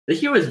The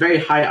hero is very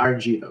high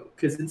RNG though,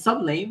 because in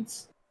some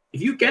lanes,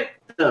 if you get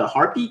the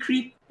Harpy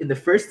creep in the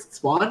first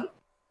spawn,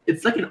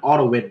 it's like an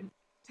auto win.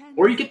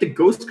 Or you get the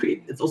Ghost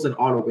creep, it's also an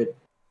auto win.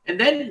 And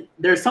then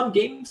there are some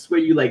games where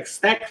you like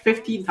stack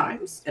 15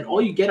 times and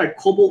all you get are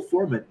Cobalt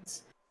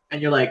Formans.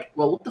 And you're like,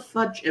 well, what the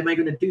fudge am I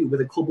gonna do with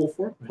a Cobalt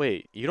Foreman?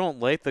 Wait, you don't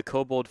like the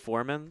Kobold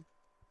Foreman?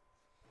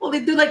 Well, they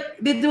do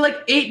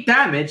like 8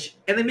 damage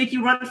and they make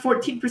you run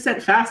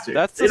 14% faster.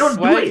 That's they the don't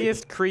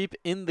swaggiest creep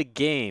in the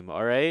game,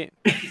 alright?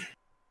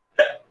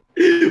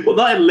 Well,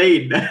 not in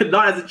lane,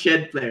 not as a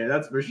Chen player,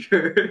 that's for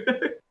sure.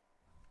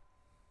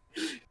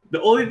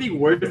 The only thing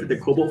worse than the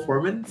Cobalt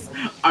Formans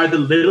are the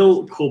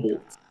little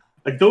Kobolds.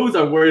 Like, those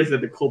are worse than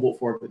the Cobalt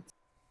Formans.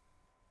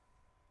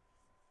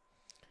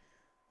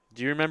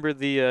 Do you remember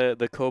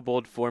the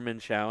Kobold Foreman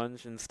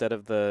challenge instead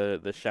of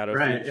the Shadow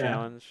Fiend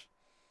challenge?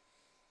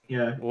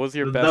 Yeah. What was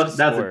your best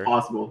That's score?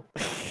 impossible.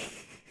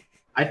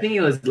 I think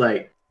it was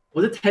like,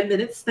 was it 10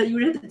 minutes that you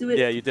had to do it?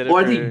 Yeah, you did it.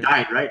 Or I think you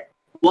died, right?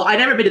 Well, I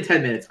never made it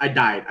 10 minutes. I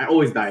died. I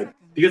always died.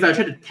 Because I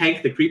tried to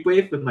tank the creep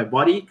wave with my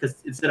body,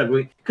 because instead of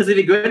going... Because if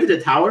you go into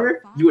the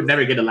tower, you would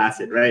never get a last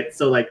hit, right?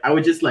 So, like, I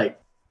would just, like,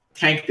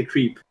 tank the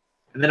creep.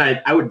 And then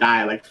I would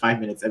die, like,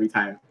 5 minutes every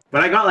time.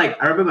 But I got, like...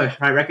 I remember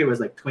my record was,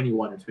 like,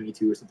 21 or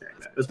 22 or something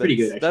like that. It was pretty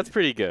good, actually. That's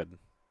pretty good.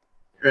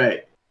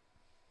 Right.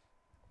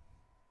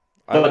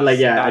 But, like,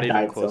 yeah, not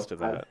even close to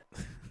that.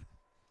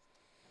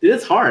 Dude,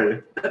 it's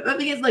hard. The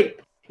thing is,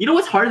 like... You know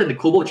what's harder than the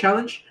Cobalt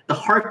challenge? The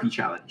Harpy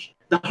challenge.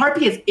 The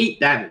Harpy has 8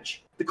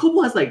 damage. The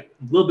Cobalt has like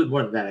a little bit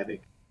more than that, I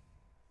think.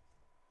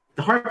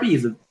 The Harpy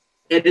is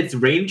at its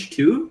range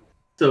too,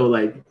 so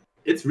like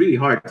it's really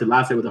hard to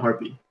last it with a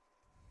Harpy.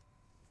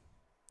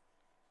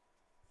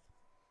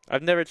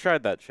 I've never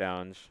tried that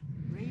challenge.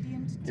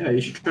 Yeah,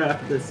 you should try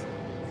after this.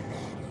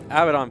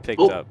 Abaddon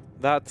picked up.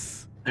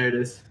 That's... There it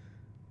is.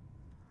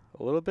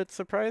 A little bit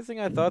surprising.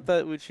 I thought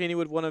that Luccini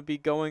would want to be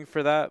going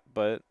for that,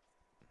 but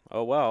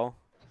oh well.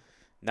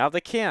 Now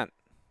they can't.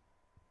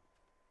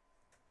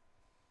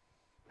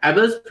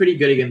 Abaddon's pretty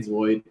good against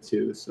Void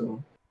too,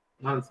 so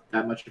not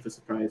that much of a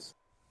surprise.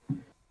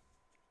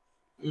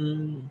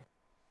 Okay,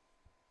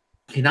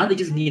 now they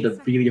just need a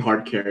really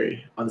hard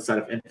carry on the side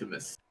of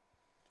Infamous.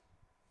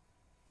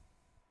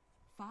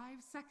 5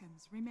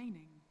 seconds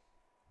remaining.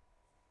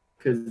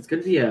 Because it's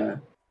going to be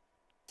a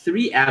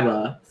 3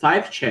 Abba,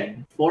 5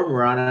 Chen, 4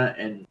 Mirana,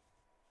 and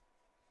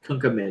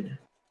Kunkka mid.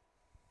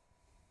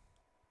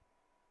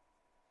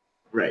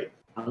 Right.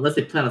 Unless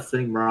they plan on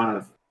sending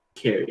Mirana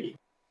carry,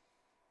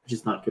 which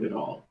is not good at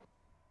all.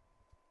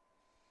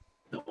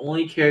 The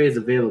only carries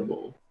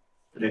available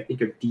that I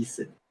think are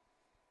decent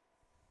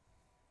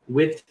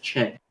with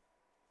Chen.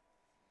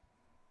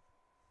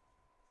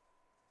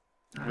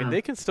 I mean,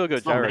 they can still go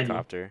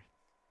Gyrocopter.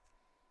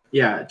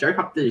 Yeah,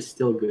 Gyrocopter is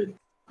still good.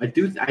 I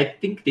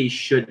think they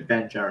should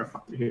ban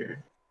Gyrocopter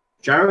here.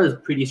 Gyro is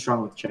pretty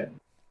strong with Chen.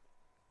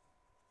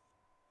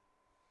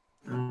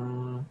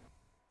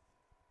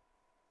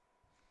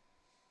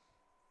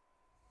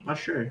 Not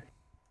sure.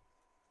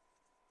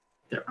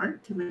 There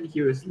aren't too many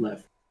heroes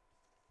left.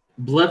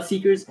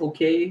 Bloodseeker's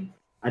okay.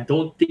 I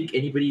don't think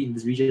anybody in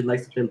this region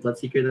likes to play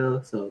Bloodseeker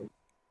though, so...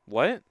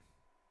 What?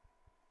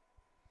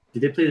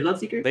 Did they play the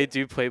Bloodseeker? They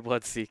do play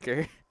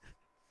Bloodseeker.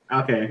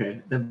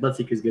 Okay. Then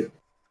Bloodseeker's good.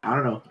 I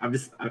don't know.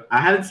 I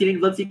haven't seen any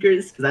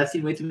Bloodseekers because I've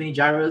seen way too many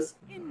Gyros.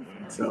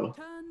 So...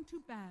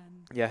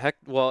 Yeah,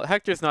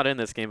 Hector's not in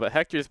this game, but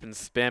Hector's been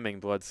spamming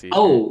Bloodseeker.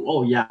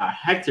 Oh yeah,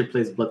 Hector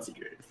plays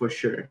Bloodseeker for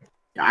sure.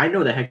 Yeah, I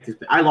know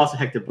that I lost a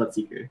Hector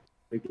Bloodseeker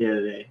like the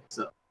other day,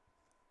 so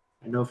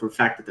I know for a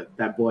fact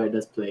that boy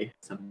does play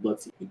some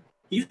Bloodseeker.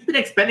 He's been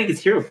expanding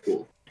his hero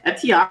pool. At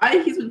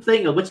TI, he's been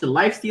playing a bunch of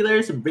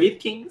Lifestealers, some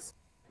Wraith Kings.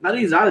 Now that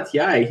he's out of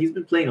TI, he's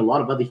been playing a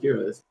lot of other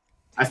heroes.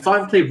 I saw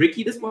him play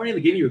Ricky this morning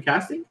in the game you were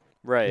casting.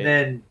 Right. And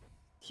then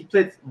he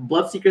played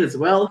Bloodseeker as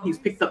well. He's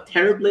picked up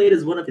Terrorblade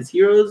as one of his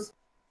heroes.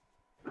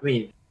 I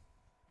mean,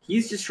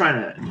 he's just trying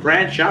to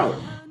branch out.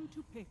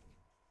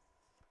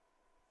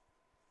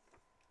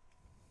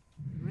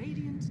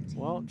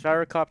 Well,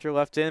 Gyrocopter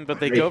left in,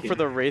 but they go for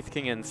the Wraith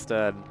King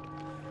instead.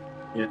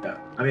 Yeah,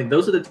 I mean,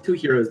 those are the 2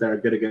 heroes that are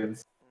good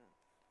against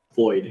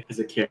Void as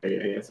a carry,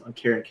 I guess, on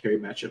carry and carry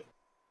matchup.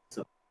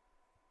 So,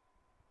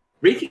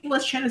 Wraith King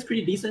Less Chen is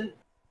pretty decent.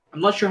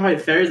 I'm not sure how it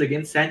fares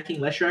against Sand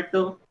King Leshrac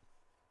though.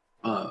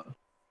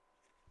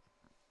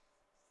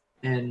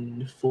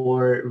 And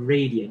for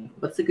Radiant,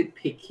 what's a good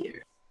pick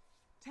here?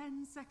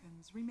 10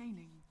 seconds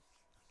remaining.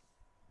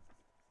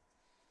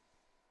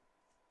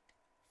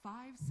 5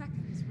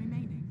 seconds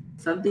remaining.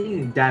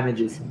 Something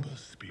damages.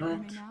 I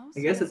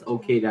guess it's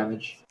okay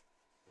damage.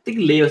 I think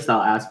Leo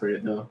style asked for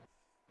it though.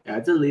 Yeah,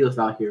 it's a Leo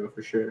style hero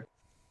for sure.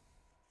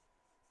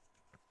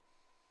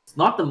 It's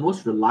not the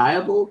most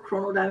reliable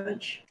chrono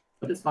damage,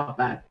 but it's not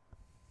bad.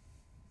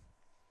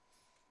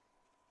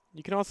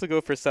 You can also go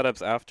for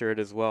setups after it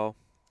as well.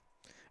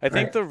 I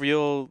think the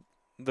real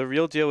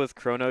deal with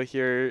Chrono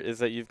here is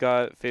that you've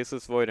got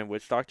Faceless Void and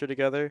Witch Doctor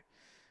together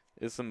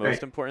is the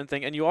most important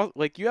thing, and you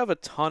have a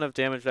ton of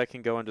damage that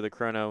can go into the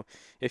Chrono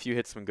if you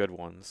hit some good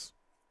ones.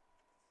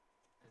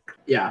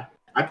 Yeah,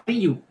 I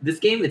think this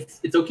game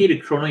it's okay to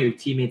chrono your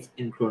teammates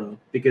in chrono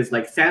because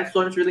like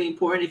Sandstorm is really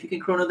important if you can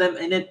chrono them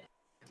in it.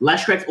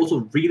 Lash Crack's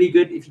also really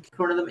good if you can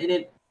chrono them in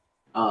it.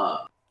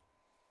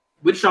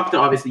 Witch Doctor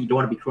obviously you don't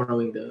want to be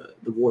chronoing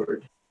the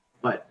ward,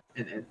 but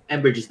and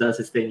Ember just does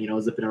his thing, you know,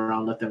 zipping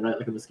around left and right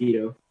like a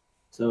mosquito.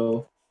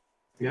 So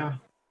yeah,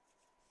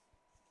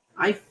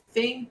 I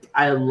think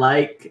I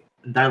like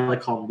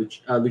Dilecom,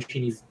 which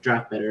Luccini's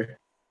draft better.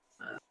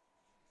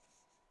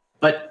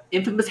 But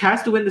Infamous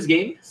has to win this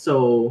game,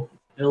 so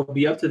it'll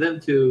be up to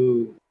them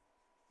to,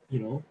 you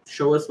know,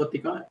 show us what they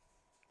got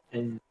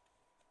and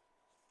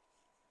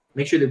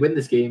make sure they win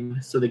this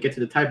game so they get to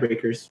the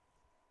tiebreakers.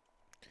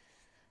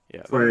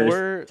 Yeah,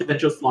 for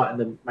potential slot in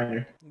the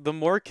minor. The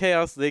more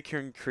chaos they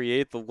can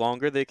create, the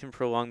longer they can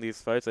prolong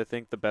these fights, I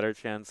think the better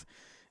chance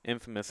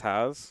Infamous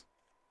has.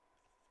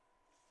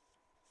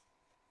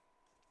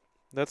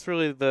 That's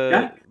really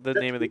the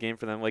name of the game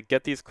for them. Like,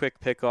 get these quick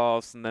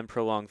pickoffs and then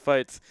prolong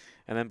fights,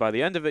 and then by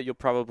the end of it, you'll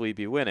probably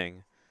be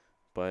winning.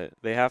 But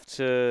they have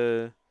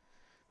to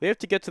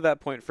get to that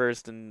point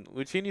first, and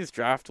Luccini's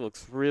draft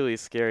looks really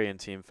scary in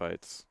team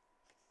fights.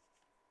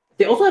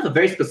 They also have a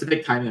very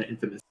specific timing on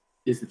Infamous,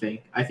 is the thing.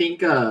 I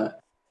think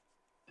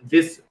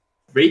this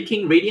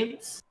Raking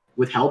Radiance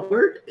with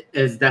Halberd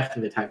is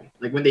definitely the timing.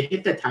 Like, when they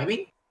hit that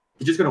timing,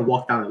 they're just going to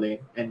walk down the lane,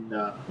 and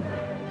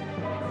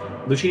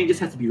Luccini just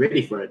has to be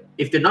ready for it.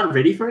 If they're not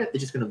ready for it, they're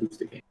just going to lose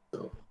the game.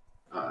 So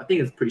I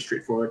think it's pretty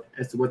straightforward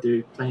as to what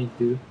they're planning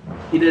to do.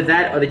 Either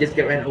that, or they just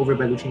get ran over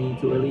by Luccini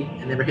too early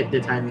and never hit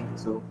their timing.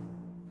 So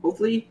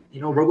hopefully,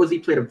 you know,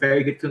 RoboZ played a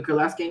very good Kunkka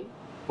last game.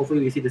 Hopefully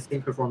we see the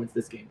same performance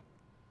this game.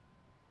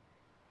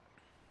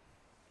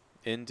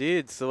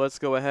 Indeed. So let's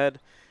go ahead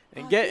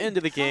and get into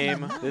the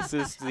game. This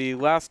is the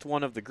last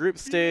one of the group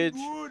stage.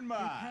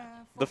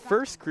 The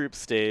first group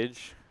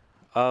stage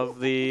of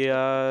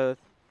the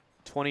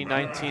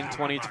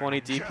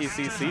 2019-2020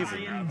 DPC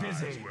season.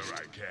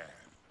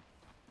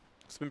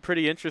 It's been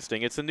pretty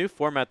interesting. It's a new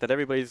format that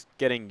everybody's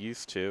getting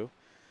used to,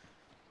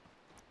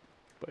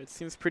 but it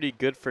seems pretty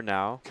good for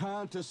now.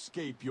 Can't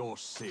escape your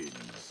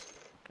sins.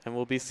 And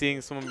we'll be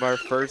seeing some of our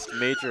first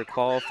major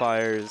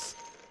qualifiers,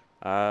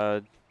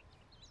 I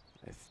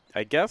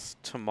guess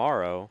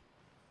tomorrow,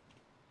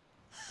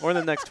 or in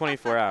the next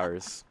 24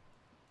 hours.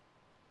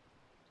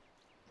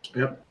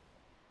 Yep.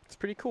 It's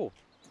pretty cool.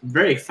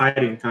 Very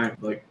exciting time.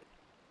 Like,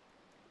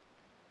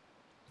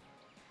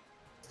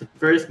 the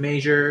first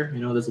major, you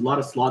know, there's a lot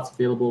of slots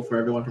available for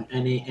everyone from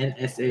NA and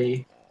SA.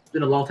 It's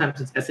been a long time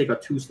since SA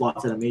got 2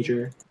 slots in a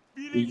major.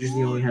 We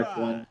usually only have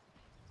 1.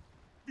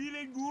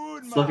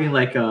 It's looking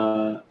like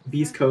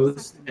Beast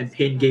Coast and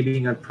Pain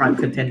Gaming are prime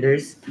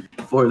contenders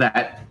for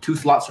that 2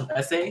 slots from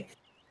SA.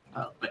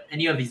 But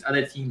any of these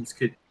other teams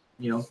could,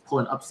 you know, pull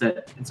an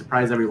upset and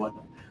surprise everyone.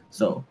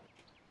 So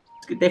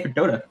it's a good day for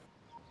Dota.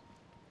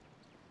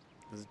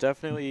 It's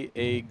definitely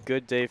a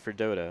good day for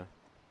Dota.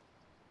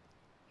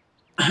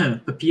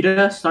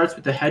 Pepita starts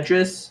with the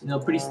headdress, you know,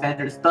 pretty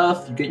standard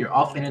stuff. You get your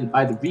offlaner to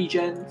buy the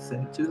regen,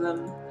 send it to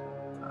them.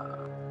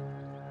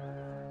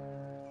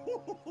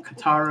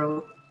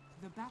 Kataro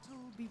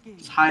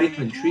is hiding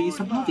in the trees.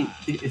 Somehow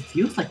it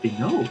feels like they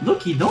know.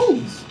 Look, he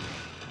knows.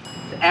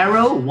 The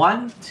arrow,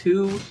 1,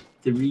 2,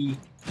 3,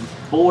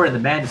 4, and the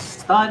man is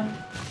stunned.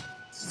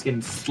 He's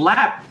getting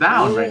slapped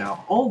down right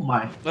now. Oh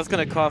my. That's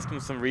gonna cost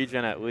him some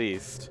regen at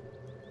least.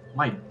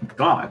 My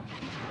god.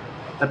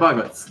 That bug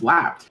got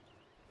slapped.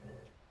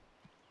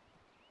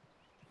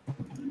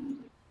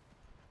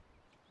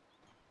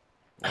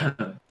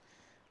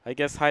 I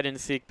guess hide and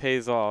seek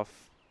pays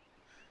off.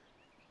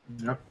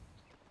 Yep.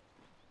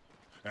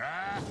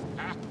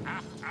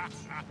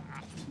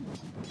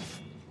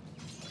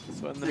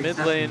 So in the mid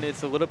lane,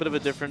 it's a little bit of a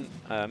different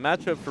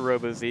matchup for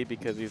RoboZ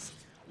because he's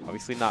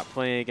obviously not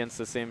playing against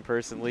the same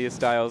person. Leah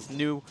Styles,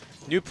 new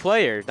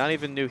player, not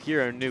even new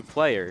hero, new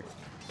player.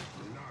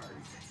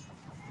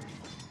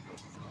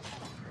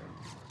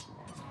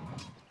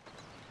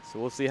 So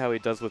we'll see how he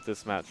does with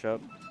this matchup.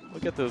 We'll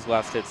get those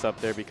last hits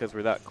up there because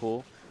we're that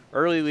cool.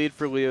 Early lead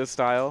for Leo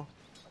Style.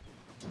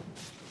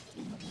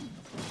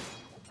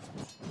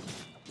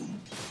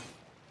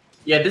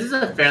 Yeah, this is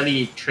a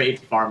fairly trade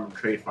farm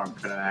kind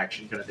of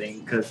action kind of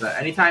thing. Because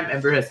anytime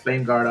Ember has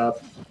Flame Guard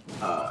up,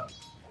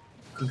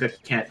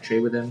 Kunkka can't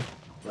trade with him.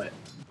 But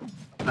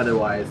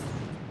otherwise,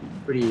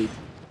 pretty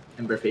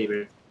Ember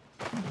favored.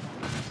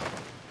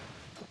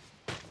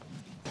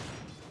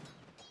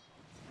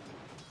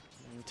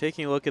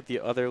 Taking a look at the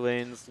other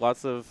lanes,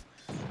 lots of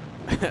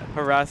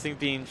harassing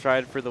being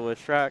tried for the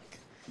Lishrak.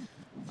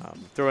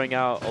 Throwing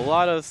out a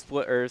lot of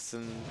split earths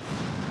and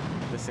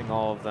missing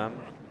all of them.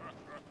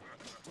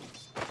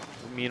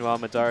 Meanwhile,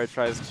 Madara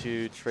tries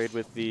to trade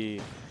with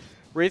the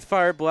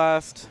Wraithfire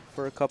Blast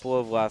for a couple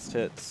of last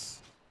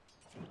hits.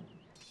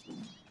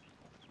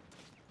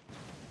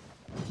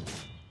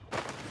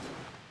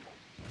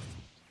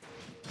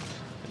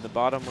 In the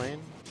bottom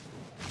lane,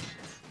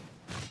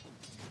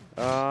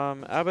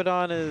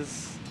 Abaddon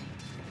is,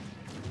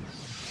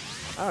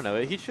 I don't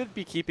know, he should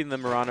be keeping the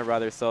Mirana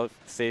rather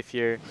safe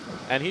here,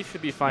 and he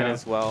should be fine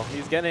as well.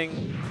 He's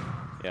getting,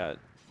 yeah,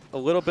 a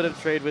little bit of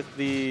trade with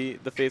the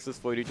Faceless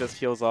Void, who just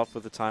heals off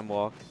with the Time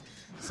Walk.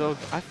 So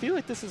I feel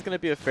like this is going to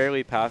be a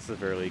fairly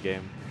passive early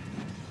game.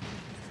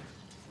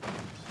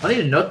 Funny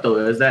to note though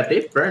is that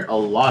they've burned a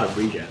lot of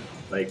regen,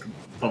 like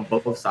from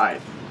both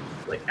sides.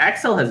 Like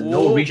Axel has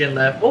no regen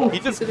left. Oh, he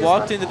just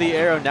walked into the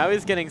arrow. Now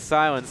he's getting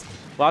silenced.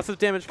 Lots of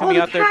damage coming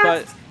out there,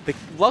 but the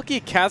lucky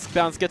cask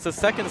bounce gets a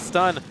second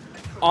stun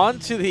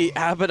onto the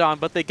Abaddon,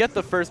 but they get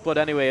the first blood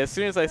anyway. As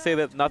soon as I say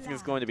that nothing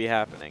is going to be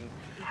happening.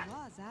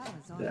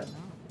 Yeah.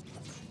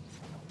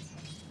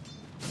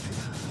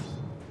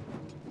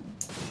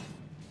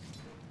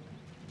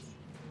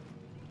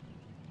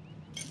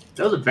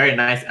 That was a very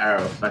nice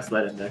arrow by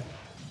Sled in there.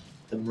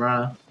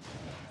 The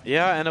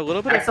yeah, and a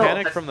little bit of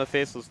panic from the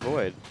Faceless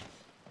Void.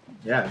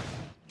 Yeah.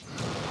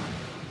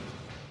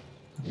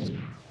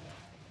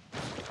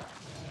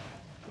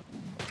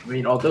 I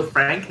mean, although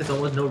Frank has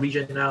almost no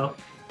regen now,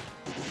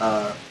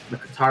 the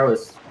Katara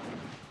was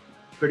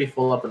pretty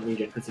full up on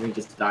regen considering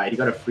he just died. He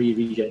got a free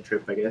regen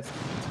trip, I guess.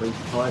 That's what you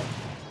can call it.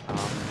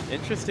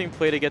 Interesting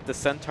play to get the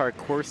Centaur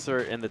Courser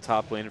in the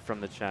top lane from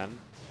the Chen.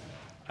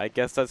 I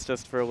guess that's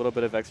just for a little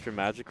bit of extra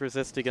magic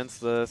resist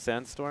against the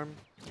Sandstorm.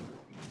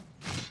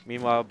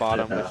 Meanwhile,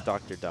 bottom, Witch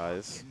Doctor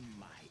dies.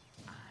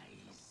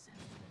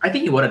 I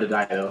think he wanted to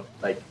die though,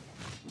 like,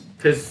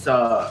 because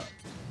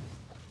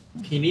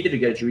he needed to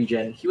get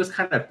regen. He was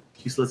kind of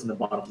useless in the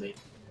bottom lane.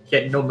 He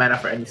had no mana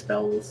for any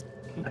spells.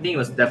 I think it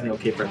was definitely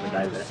okay for him to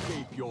die there.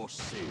 Escape your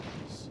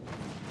sins.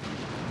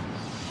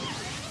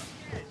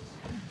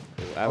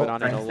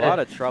 Abaddon in a lot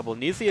of trouble.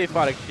 Needs the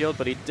Aphotic Shield,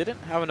 but he didn't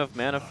have enough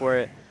mana for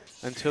it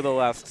until the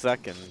last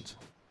second.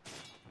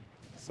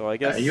 So I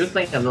guess... he was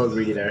playing a little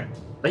greedy there.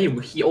 But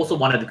he also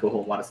wanted to go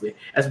home, honestly.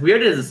 As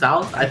weird as it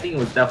sounds, I think it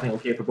was definitely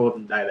okay for both of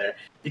them to die there.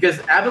 Because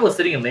Abbott was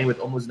sitting in lane with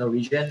almost no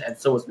regen, and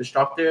so was Witch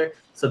Doctor.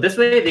 So this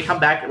way, they come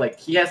back, like,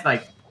 he has,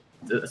 like,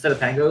 a set of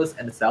Tangos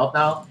and a Salve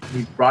now.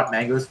 He brought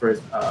Mangoes for his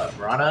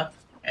Mirana,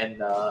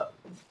 and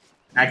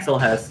Axel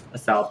has a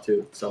Salve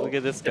too. So look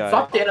at this guy. It's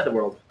not the end of the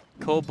world.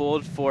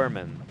 Kobold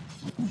Foreman,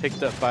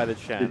 picked up by the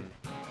Chen.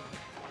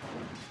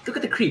 Look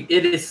at the creep.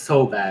 It is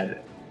so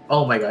bad.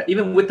 Oh my god.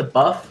 Even with the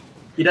buff,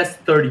 he does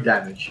 30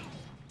 damage.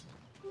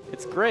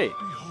 It's great.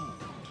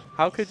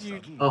 How could you...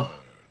 Oh,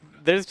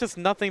 There's just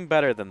nothing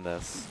better than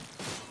this.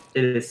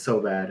 it is so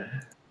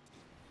bad.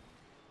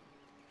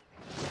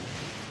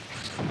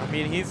 I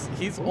mean,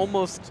 he's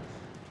almost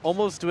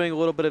doing a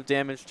little bit of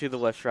damage to the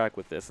Leshrac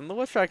with this. And the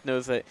Leshrac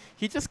knows that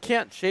he just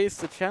can't chase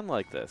the Chen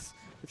like this.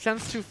 The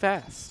Chen's too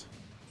fast.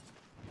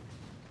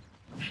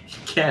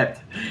 He can't.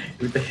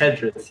 With the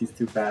headdress, he's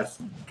too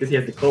fast. Because he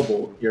has the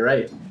Kobold. You're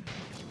right. It's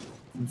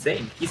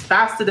insane. He's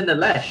faster than the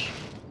Lesh.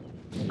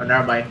 Oh,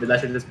 never mind. The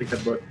Lesh just picked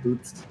up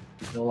boots.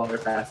 He's no longer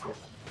faster.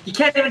 He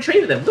can't even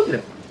trade with him. Look at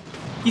him.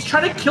 He's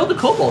trying to kill the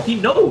Kobold. He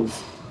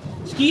knows.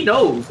 He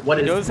knows what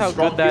He is knows how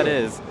good that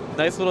is.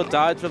 Nice little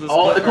dodge for the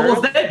Oh, split the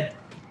Kobold's herb. dead.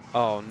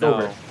 Oh, It's no.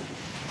 over.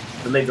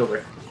 The lane's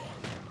over.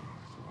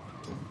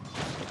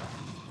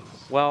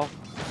 Well,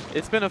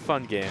 it's been a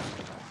fun game,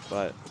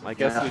 but I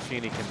guess Yeah.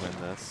 Luccini can win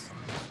this.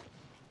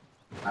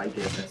 I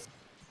guess.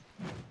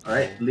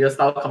 Alright, Leo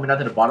Style coming out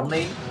to the bottom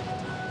lane.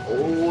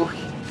 Oh,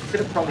 he's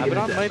gonna probably get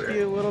Abaddon into might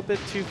be a little bit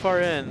too far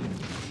in.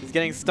 He's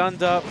getting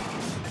stunned up.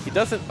 He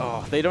doesn't...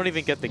 Oh, they don't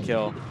even get the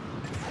kill.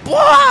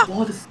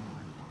 Oh, this...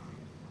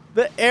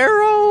 The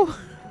arrow!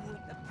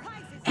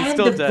 He's and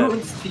still the dead.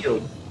 Bruin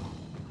Steel.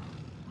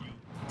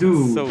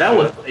 Dude, So that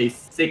good. was a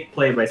sick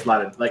play by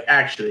Sladen. Like,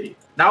 actually.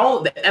 Now,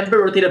 the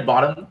Ember rotated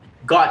bottom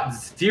got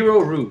 0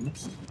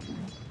 runes.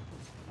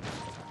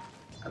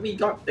 I mean, he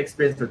got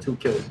experience for 2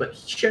 kills, but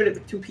he shared it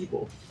with 2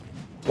 people.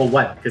 Well,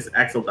 1, because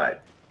Axel died.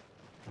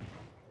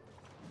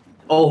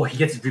 Oh, he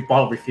gets his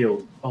bottle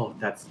refilled. Oh,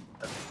 that's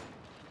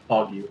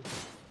fog you.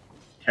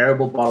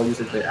 Terrible bottle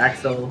usage by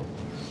Axel.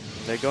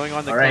 They're going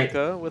on the Alright.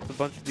 Kunkka with a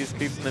bunch of these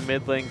creeps in the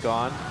mid lane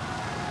gone.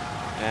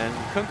 And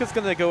Kunkka's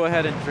gonna go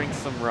ahead and drink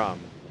some rum.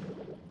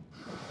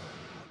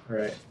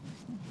 Alright.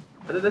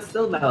 But there's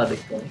still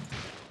Maledict going.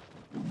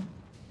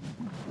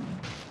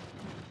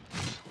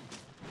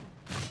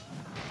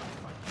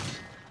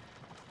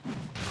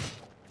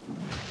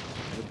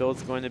 The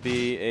build's going to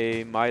be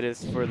a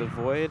Midas for the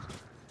Void.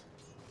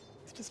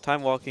 He's just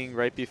time walking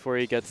right before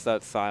he gets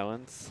that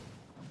silence.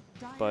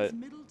 But,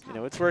 you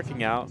know, it's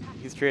working out.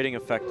 He's trading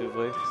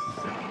effectively.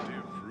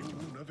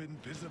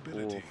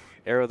 Ooh,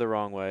 arrow the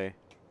wrong way.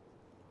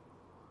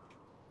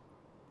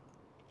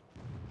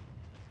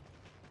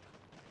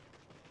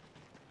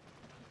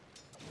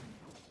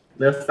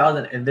 Leo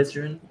Styles and this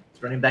rune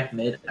is running back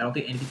mid. I don't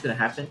think anything's gonna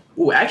happen.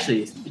 Ooh,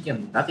 actually, speaking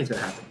of nothing's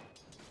gonna happen.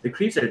 The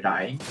creeps are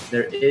dying.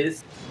 There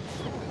is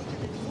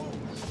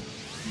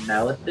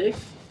Maledict,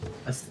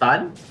 a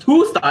stun,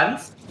 2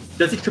 stuns.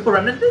 Does he triple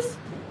remnant this?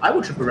 I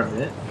would triple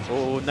remnant it.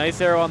 Oh, nice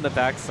arrow on the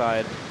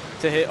backside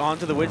to hit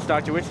onto the Witch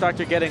Doctor. Witch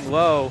Doctor getting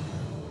low.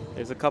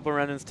 There's a couple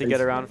remnants to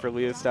get around for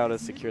Leo Style to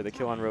secure the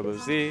kill on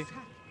Robo-Z.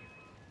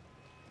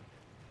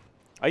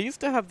 I used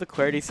to have the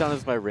clarity sound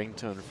as my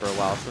ringtone for a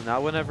while, so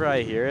now whenever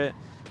I hear it,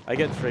 I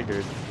get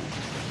triggered.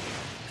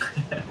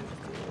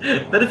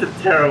 That is a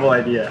terrible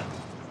idea.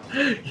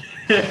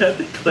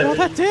 All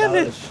that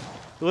damage!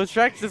 The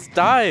Lestrak just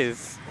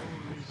dies.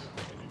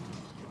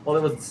 Well,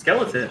 it was the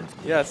skeleton.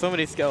 Yeah, so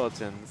many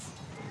skeletons.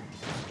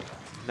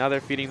 Now they're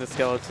feeding the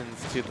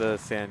skeletons to the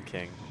Sand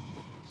King.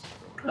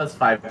 That's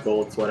 5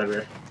 golds,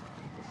 whatever.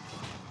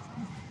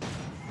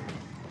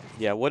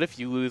 Yeah, what if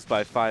you lose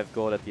by 5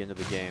 gold at the end of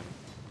the game?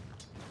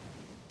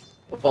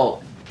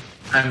 Well,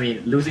 I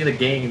mean, losing the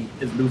game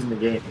is losing the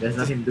game. It has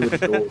nothing to do with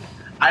the gold.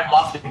 I've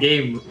lost the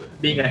game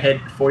being ahead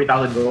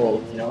 40,000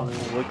 gold, you know?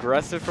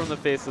 Aggressive from the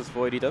Faceless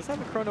Void. He does have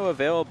a chrono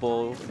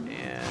available,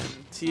 and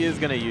he is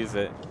going to use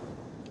it.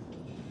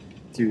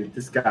 Dude,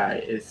 this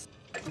guy is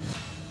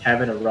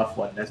having a rough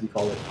one, as we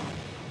call it.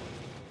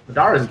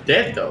 Madara's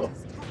dead, though.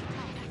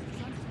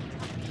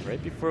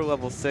 Right before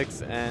level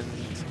 6, and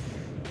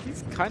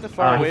he's kind of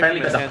far He away from finally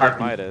his got the hand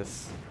Harpy.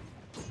 Midas.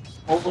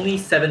 Only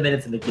 7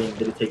 minutes in the game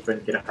did it take for him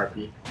to get a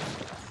Harpy.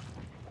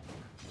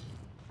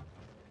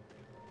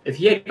 If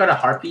he had got a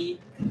Harpy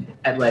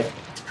at like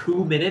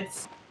 2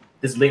 minutes,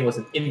 this lane was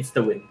an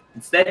insta-win.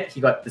 Instead, he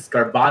got this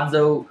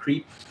Garbanzo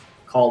creep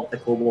called the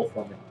Cobalt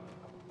Foreman.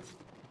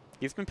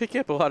 He's been picking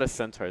up a lot of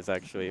centaurs,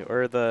 actually.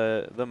 Or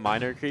the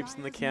minor creeps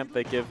in the camp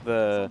that give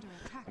the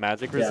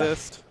magic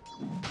resist.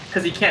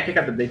 Because he can't pick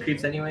up the big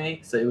creeps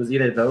anyway, so it was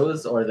either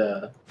those or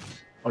the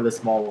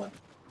small one.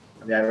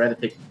 I mean, I'd rather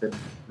take the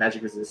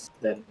magic resist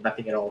than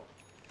nothing at all.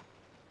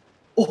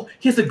 Oh,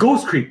 he has a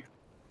ghost creep!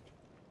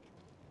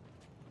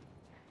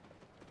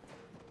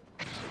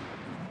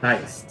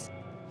 Nice.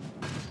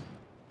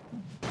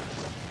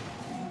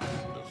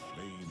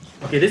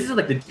 Okay, this is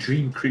like the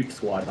dream creep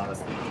squad,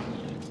 honestly.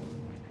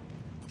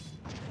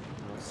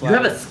 You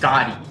have a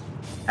Scotty,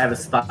 I have a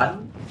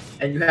stun,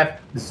 and you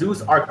have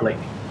Zeus Arc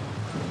Lightning.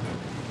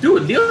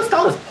 Dude, Neo's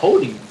style is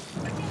poding.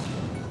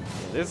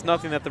 There's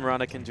nothing that the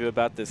Mirana can do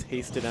about this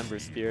hasted Ember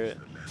Spirit.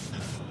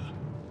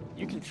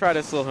 You can try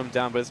to slow him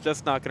down, but it's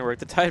just not going to work.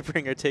 The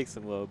Tidebringer takes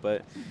him low,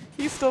 but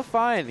he's still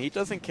fine. He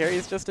doesn't care.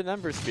 He's just an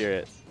Ember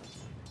Spirit.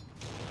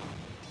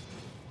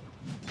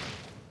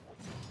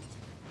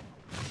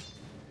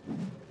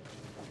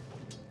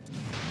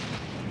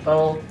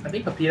 Oh, I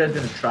think Papita's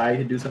going to try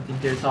to do something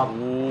here top.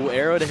 Ooh,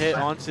 arrow to hit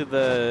onto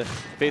the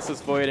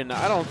Faceless Void, and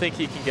I don't think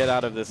he can get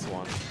out of this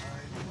one.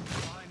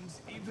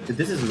 Dude,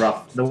 this is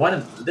rough.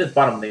 This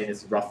bottom lane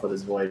is rough for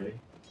this Void.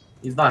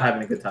 He's not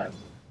having a good time.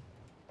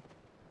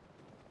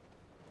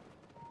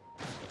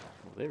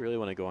 They really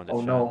want to go on to Oh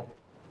chat. no.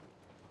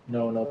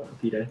 No,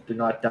 Papita. Do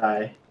not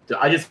die.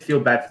 I just feel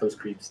bad for those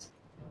creeps.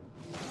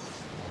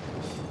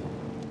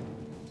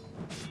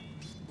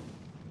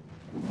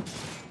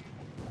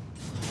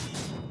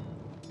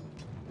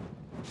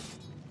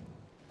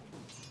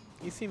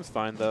 He seems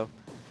fine, though.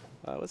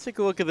 Let's take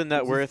a look at the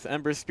net worth.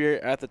 Ember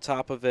Spirit at the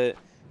top of it.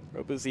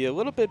 Robozy a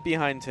little bit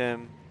behind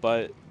him,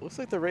 but looks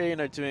like the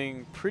Radiant are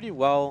doing pretty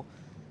well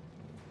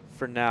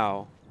for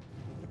now.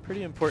 A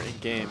pretty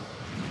important game.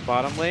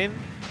 Bottom lane.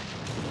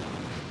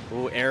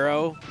 Ooh,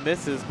 arrow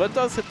misses, but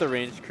does hit the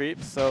range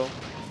creep, so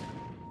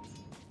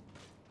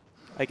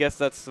I guess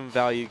that's some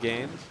value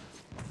gained.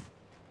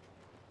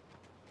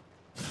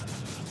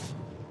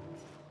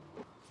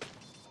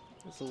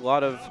 There's a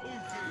lot of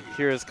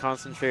heroes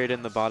concentrated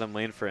in the bottom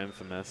lane for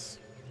Infamous.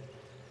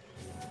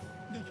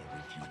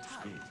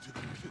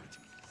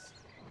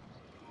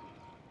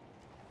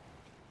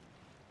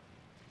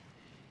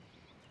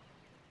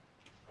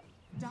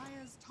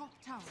 Dire's top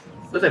tower.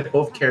 Looks like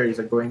both carries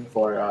are going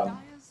for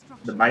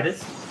the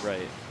Midas.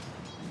 Right.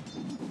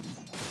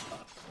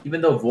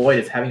 Even though Void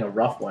is having a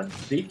rough one,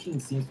 Big King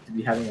seems to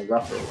be having a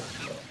rougher one.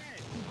 So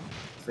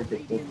looks like they're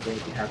both going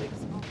to be having.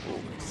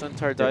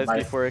 Centaur dies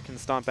Midas. before it can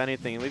stomp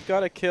anything. We've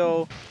got a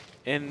kill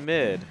in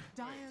mid.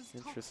 Dire's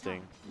top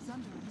Interesting. tower is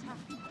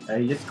under attack.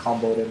 He just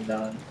comboed him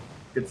down.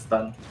 Good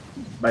stun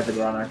by the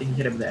Mirana. I think he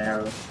hit him with the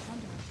arrow.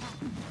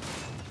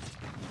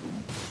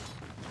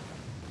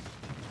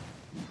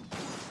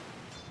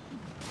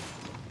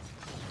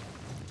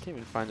 Can't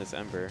even find this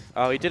Ember.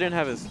 Oh, he didn't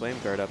have his Flame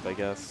Guard up, I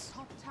guess.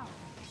 Top tower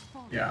is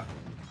falling. Yeah.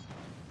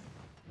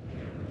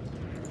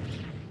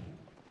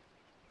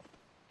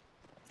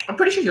 I'm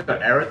pretty sure you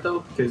got arrowed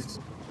though, because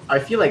I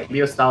feel like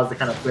Leo Style is the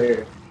kind of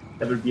player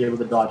that would be able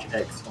to dodge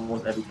X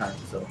almost every time.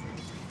 So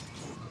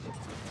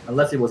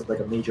unless it was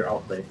like a major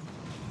outplay,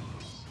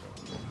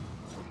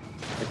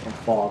 like from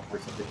fog or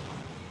something.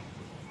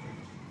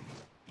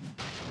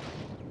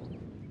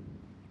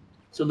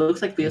 So it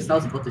looks like Leo Style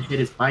is about to hit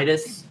his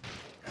Midas.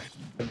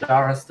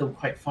 Madara's still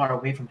quite far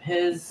away from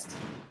his.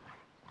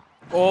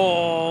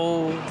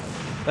 Oh,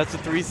 that's a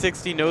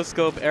 360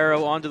 no-scope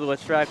arrow onto the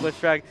Lestrak.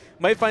 Lestrak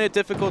might find it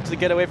difficult to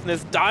get away from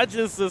this.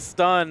 Dodges the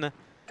stun.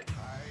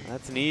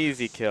 That's an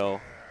easy kill.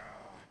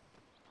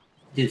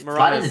 His Mirana's-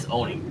 Flatten is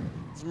owning.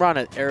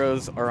 Mirana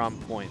arrows are on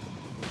point.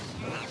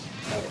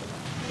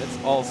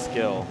 It's all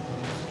skill.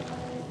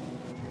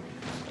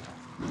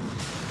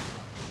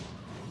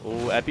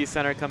 Oh,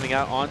 Epicenter coming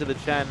out onto the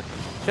Chen.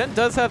 Chen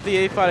does have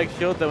the aphotic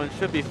shield though and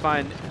should be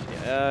fine.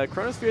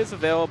 Chronosphere is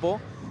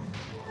available.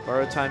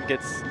 Borrow time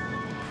gets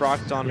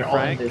procced on You're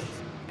Frank. on this.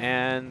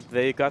 And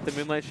they got the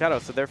Moonlight Shadow,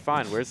 so they're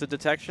fine. Where's the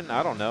detection?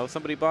 I don't know.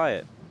 Somebody buy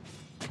it.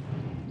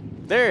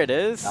 There it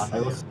is.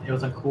 It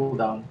was on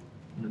cooldown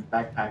in the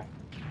backpack.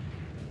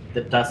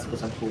 The dust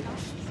was on cooldown.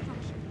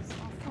 Structures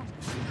are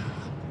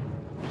fortified.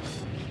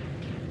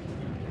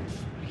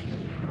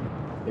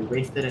 They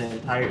wasted an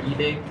entire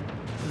edict.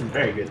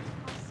 Very good.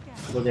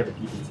 Well, they have a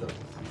defense though.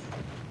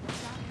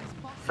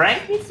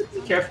 Frank needs to be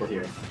careful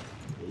here.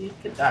 He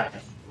could die.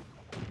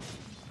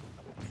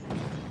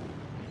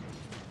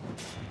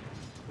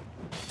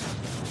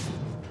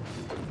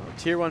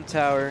 Tier 1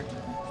 tower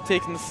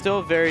taken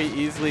still very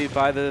easily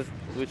by the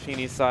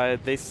Luccini side.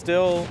 They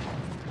still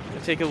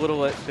take a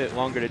little bit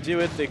longer to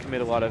do it. They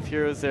commit a lot of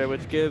heroes there,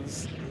 which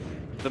gives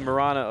the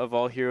Mirana of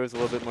all heroes a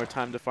little bit more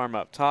time to farm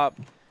up top.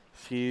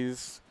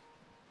 She's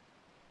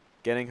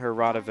getting her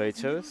Rod of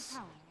Vatos.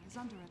 Tower is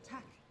under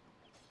attack.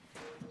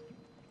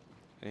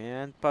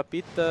 And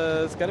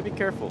Papita's got to be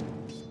careful.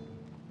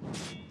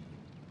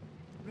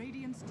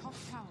 Radiant's top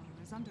tower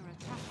is under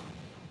attack.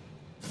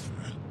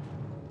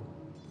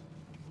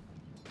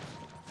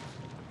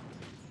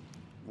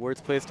 Wards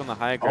placed on the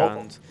high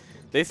ground.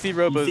 They see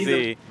Robo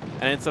Z,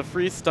 and it's a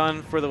free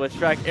stun for the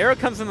Lestrak. Arrow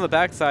comes into the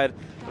backside.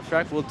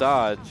 Lestrak will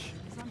dodge.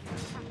 Is under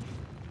attack.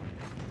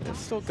 They're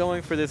still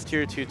going for this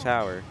tier 2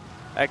 tower.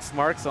 X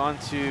marks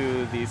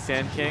onto the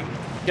Sand King.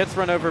 Gets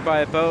run over by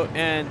a boat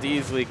and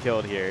easily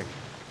killed here.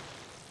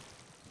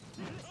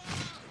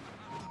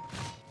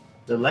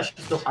 The Lesh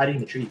is still hiding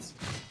in the trees.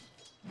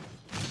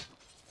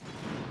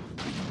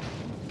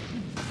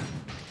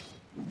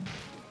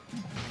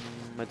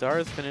 Madar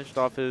has finished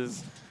off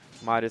his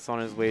Midas on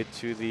his way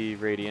to the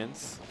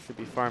Radiance. Should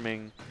be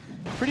farming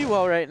pretty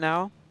well right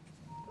now.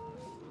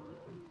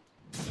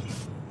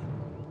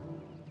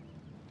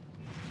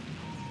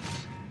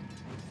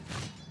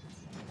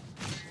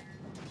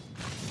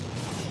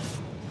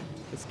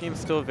 This game's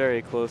still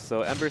very close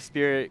though. Ember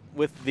Spirit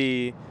with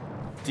the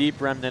deep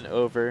remnant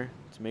over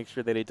to make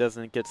sure that he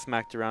doesn't get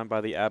smacked around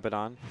by the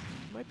Abaddon.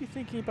 Might be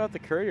thinking about the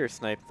courier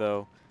snipe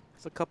though.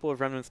 There's a couple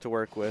of remnants to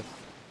work with.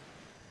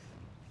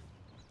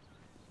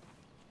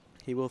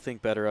 He will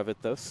think better of it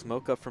though.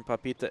 Smoke up from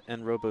Papita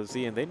and Robo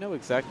Z, and they know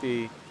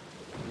exactly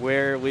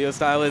where Leo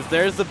Style is.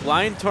 There's the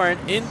Blind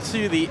Torrent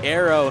into the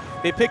arrow.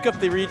 They pick up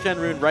the regen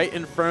rune right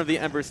in front of the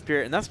Ember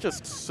Spirit, and that's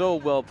just so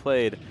well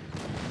played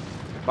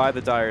by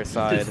the Dire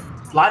side.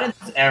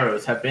 Sliden's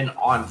arrows have been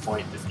on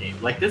point this game.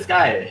 Like, this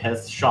guy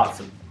has shot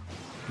some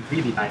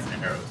really nice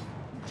arrows.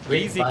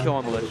 Great Easy fun. kill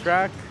on the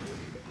Lestrak.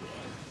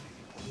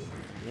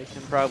 They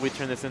can probably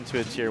turn this into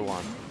a tier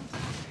 1.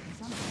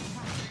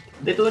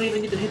 They don't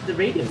even need to hit the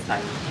Radiance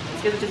time.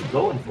 These guys are just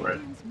going for it.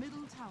 Radiant's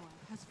middle tower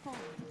has fallen.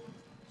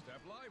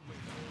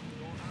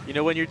 You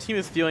know, when your team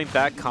is feeling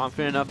that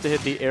confident enough to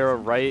hit the arrow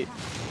right,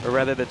 or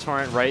rather the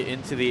torrent right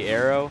into the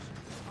arrow,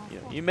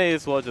 you may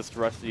as well just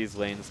rush these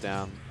lanes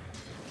down.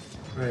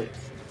 Right.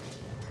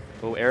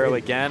 Oh, arrow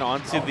again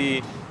onto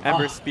the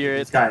Ember Spirit.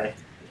 This guy.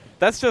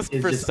 That's just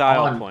is for just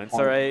style on points,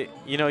 point. alright?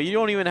 You know, you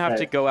don't even have to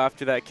Right. go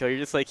after that kill. You're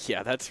just like,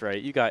 yeah, that's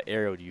right. You got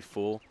arrowed, you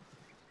fool.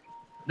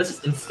 This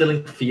is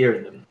instilling fear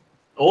in them.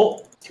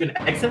 Oh, he's gonna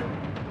X him?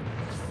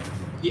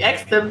 He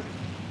X'd him.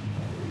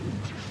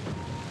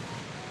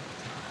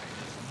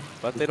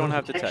 But they don't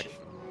have detection.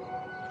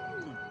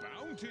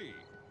 Bounty.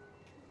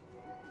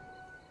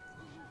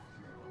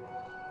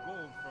 Gold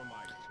from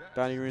my chest.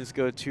 Bounty runes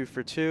go 2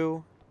 for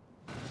 2.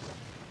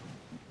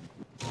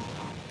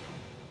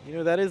 You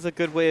know, that is a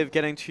good way of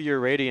getting to your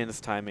Radiance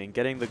timing,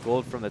 getting the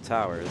gold from the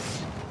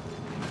towers.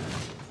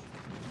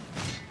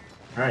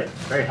 Alright,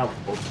 very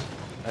helpful.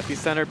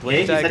 Epicenter, Blink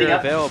he's setting Dagger up.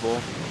 available.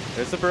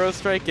 There's a Burrow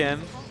Strike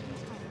in.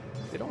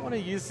 They don't want to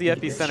use the He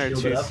gets Epicenter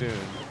shielded too up. soon.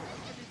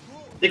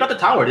 They got the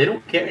tower. They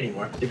don't care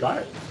anymore. They got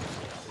it.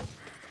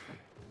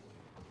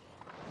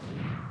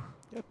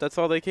 Yep, that's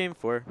all they came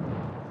for.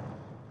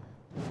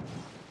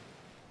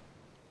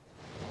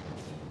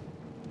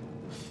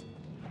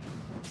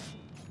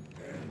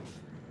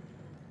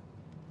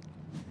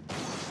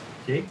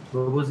 Okay,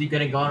 what was he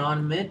gonna go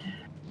on mid?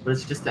 But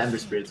it's just the Ember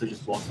Spirit, so he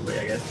just walks away,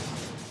 I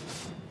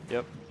guess.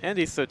 Yep. And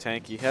he's so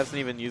tanky. He hasn't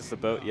even used the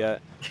boat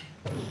yet.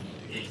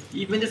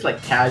 Even just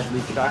like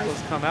casually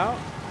Shackles come out,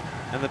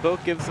 and the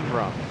boat gives him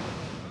rum.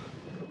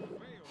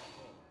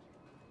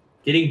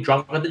 getting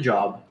drunk on the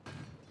job.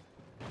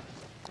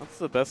 That's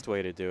the best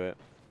way to do it.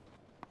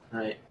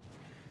 Right.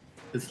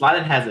 The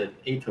Slyden has an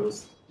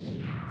Atos.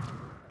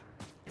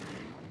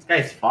 This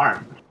guy's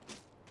farm.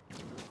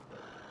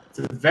 It's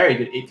a very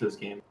good Atos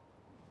game.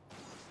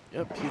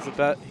 Yep,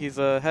 he's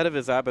ahead of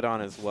his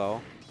Abaddon as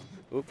well.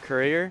 Oop,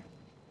 Courier.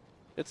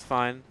 It's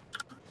fine.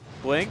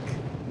 Blink.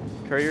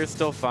 Courier's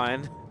still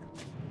fine.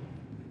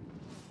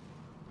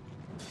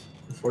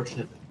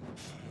 Unfortunate.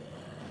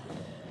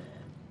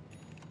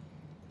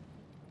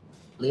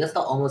 Leosta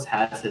almost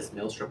has his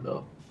Maelstrom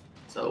though.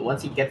 So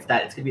once he gets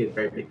that, it's going to be a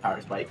very big power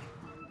spike.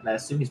 And I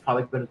assume he's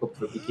probably going to go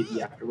for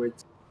BKB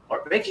afterwards.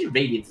 Or actually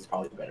Radiance is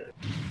probably better.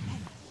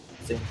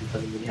 Since he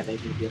doesn't really have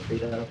anything to be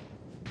afraid of.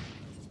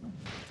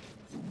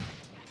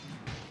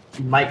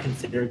 He might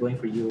consider going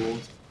for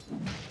Yules.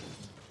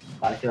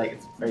 but I feel like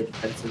it's very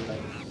defensive.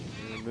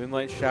 Like,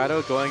 Moonlight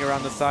Shadow going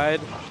around the side.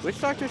 Witch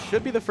Doctor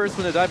should be the first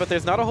one to die, but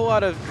there's not a whole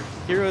lot of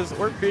heroes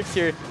or creeps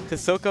here to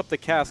soak up the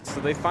cask. So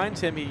they find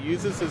him, he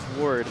uses his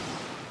ward.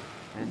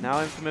 And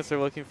now Infamous are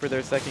looking for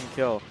their second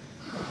kill.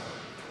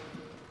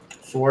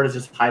 Sword is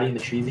just hiding in the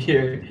trees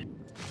here.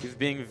 He's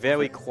being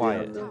very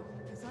quiet. Tower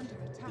is under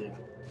attack. Yeah.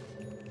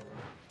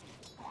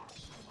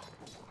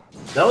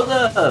 That was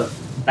a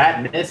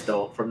bad miss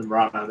though from the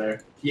Mirana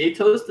there. He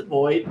A-toes the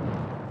Void,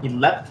 he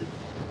leapt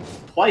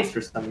twice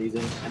for some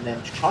reason, and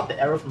then shot the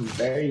arrow from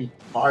very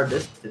far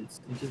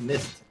distance and just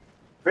missed.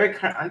 Very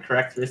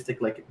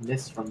uncharacteristic like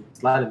miss from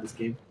Slad in this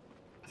game.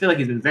 I feel like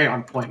he's been very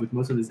on point with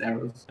most of his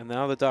arrows. And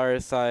now the Dire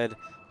side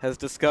has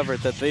discovered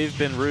that they've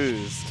been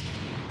rused.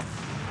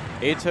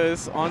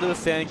 Atos onto the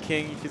Sand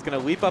King. He's going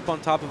to leap up on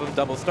top of him,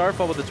 double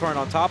Starfall with the Torrent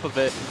on top of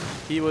it.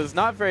 He was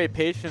not very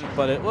patient,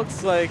 but it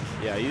looks like,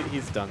 yeah,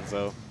 he's done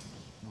so.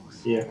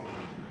 Yeah.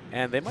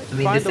 And they might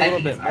find a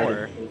little bit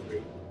more.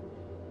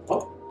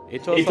 Oh.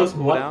 Atos on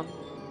cooldown.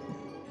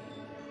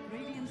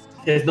 Radiant's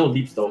top He has no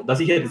leaps though. Does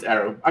he hit his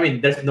arrow? I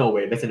mean, there's no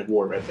way. That's in a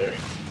war right there. Radiant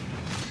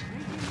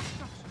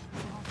structures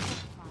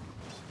are fortified.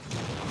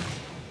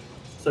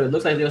 So it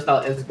looks like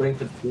Leostyle is going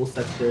for the dual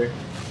sector.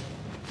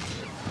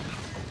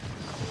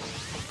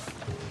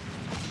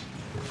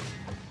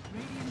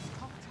 Radiant's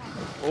top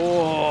tower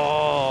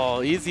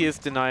Oh,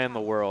 easiest deny in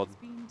the world. has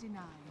been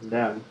denied.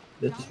 Damn,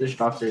 this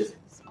Doctor is.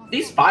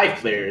 These 5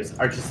 players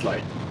are just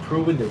like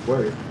proving their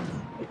worth.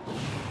 Like,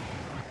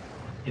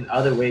 in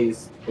other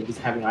ways than just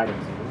having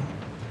items, you know?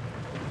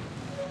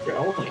 They're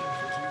only.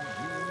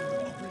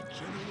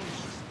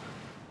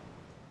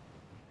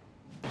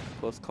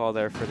 Close call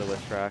there for the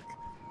Lich track.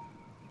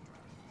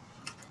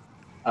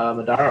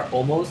 Madara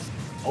almost.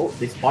 Oh,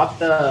 they spot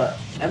the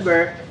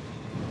Ember.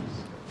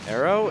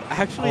 Arrow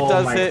actually Oh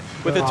does my it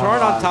with a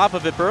Torrent on God. top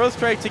of it. Burrow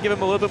Strike to give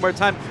him a little bit more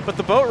time, but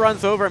the boat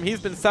runs over him. He's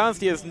been silenced.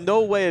 He has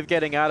no way of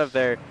getting out of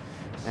there.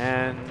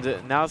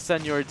 And now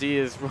Senor D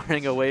is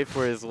running away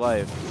for his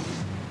life.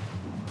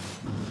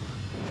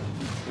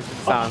 He's been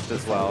silenced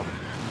as well.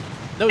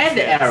 No And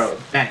the chance. arrow.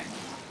 Bang.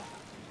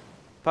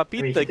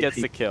 Papita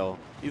gets the kill.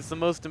 He's the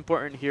most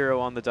important hero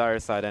on the Dire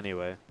side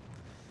anyway.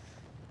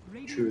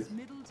 Radiant's Truth.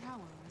 middle tower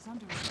is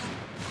under attack.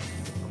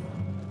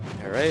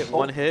 Alright, Oh.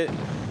 one hit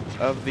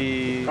of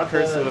the Got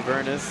Curse the of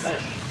Avernus.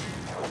 flash.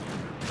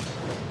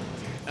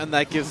 And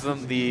that gives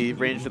them the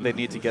range that they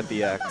need to get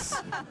the X.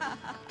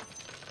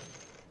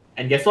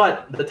 And guess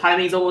what? The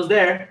timing's almost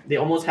there. They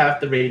almost have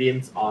the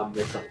Radiance on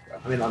the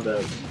Kunkka. I mean, on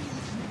the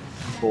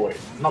Void.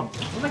 No,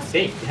 what am I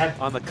saying? They have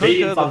On the Kunkka,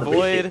 Radiance the on Void,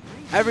 Radiance.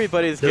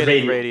 everybody's The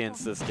getting Radiance.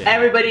 Radiance this game.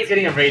 Everybody's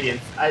getting a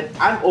Radiance.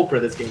 I'm Oprah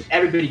this game.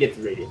 Everybody gets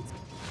a Radiance.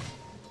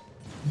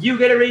 You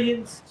get a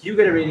Radiance, you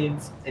get a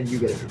Radiance, and you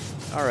get a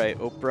Radiance. Alright,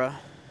 Oprah.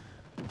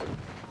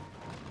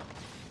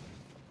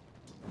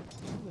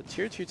 The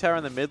tier 2 tower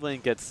in the mid lane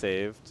gets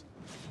saved.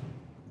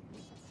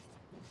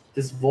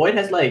 This Void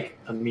has like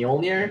a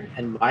Mjolnir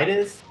and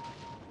Midas,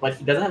 but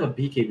he doesn't have a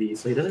BKB,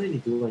 so he doesn't really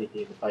do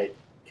anything in the fight.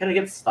 He kind of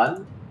gets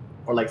stunned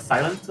or like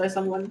silenced by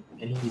someone,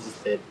 and he's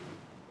just dead.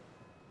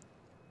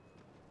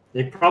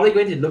 They're probably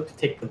going to look to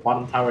take the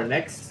bottom tower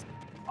next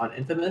on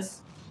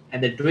Infamous,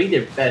 and they're doing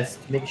their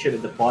best to make sure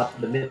that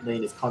the mid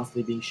lane is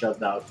constantly being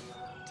shoved out.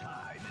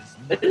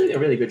 They're doing a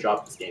really good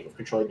job this game of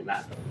controlling the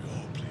map.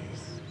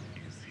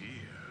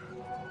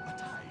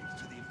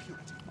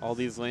 All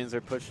these lanes are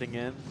pushing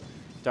in.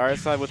 Dire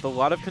side with a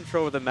lot of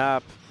control of the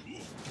map.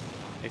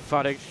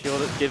 Aphotic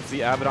Shield gives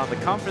the Abaddon the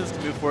confidence to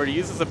move forward. He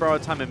uses the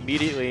borrowed time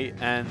immediately,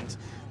 and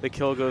the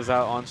kill goes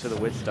out onto the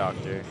Witch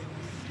Doctor.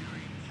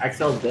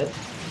 Axel's dead.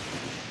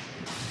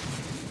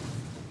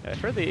 Yeah, I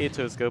heard the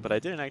Atos go, but I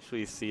didn't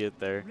actually see it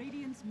there.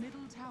 Radiant's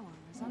middle tower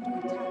is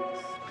under attack.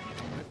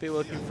 Might be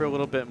looking for a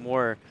little bit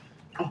more.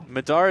 Oh,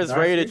 Madar is Madar's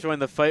ready to here? join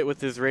the fight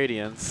with his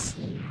Radiance.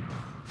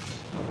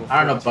 I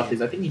don't know about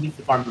this. I think he needs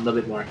to farm a little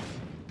bit more.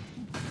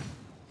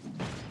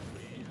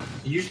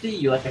 Usually,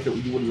 you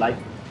would like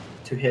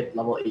to hit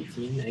level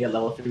 18 and get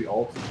level 3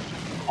 ult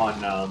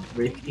on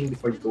Wraith King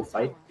before you go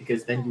fight,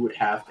 because then you would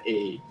have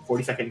a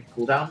 40-second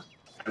cooldown.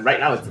 And right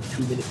now, it's a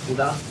 2-minute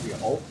cooldown for your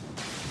ult.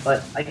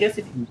 But I guess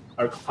if you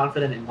are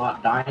confident in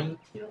not dying,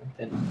 you know,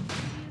 then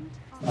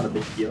it's not a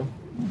big deal.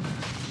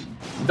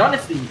 It's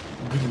honestly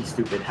really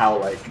stupid how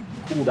like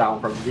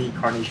cooldown from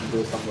reincarnation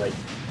goes from like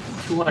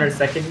 200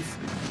 seconds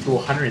to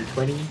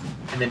 120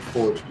 and then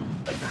 40.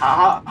 Like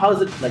how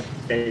is it like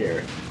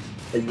fair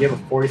that you have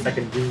a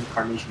 40-second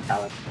reincarnation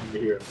talent on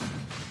your hero?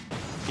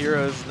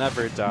 Heroes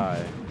never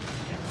die.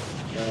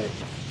 Right.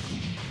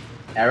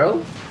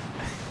 Arrow?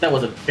 That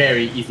was a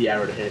very easy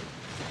arrow to hit.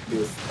 It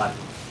was fun.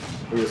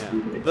 It was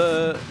stupid.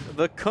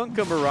 The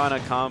Kunkka Mirana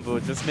combo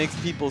just makes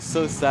people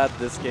so sad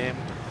this game.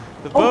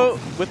 The Oh. boat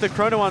with the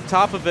Chrono on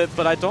top of it,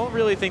 but I don't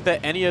really think that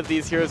any of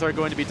these heroes are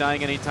going to be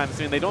dying anytime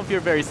soon. They don't feel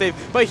very safe.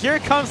 But here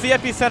comes the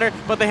epicenter,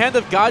 but the Hand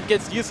of God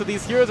gets used, so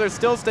these heroes are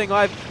still staying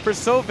alive for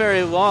so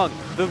very long.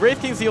 The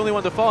Wraith King's the only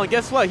one to fall, and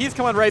guess what? He's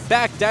coming right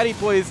back. Daddy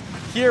Boy's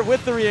here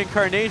with the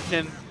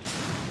reincarnation.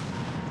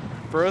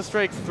 Burrow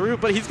strike through,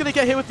 but he's going to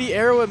get hit with the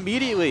arrow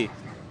immediately.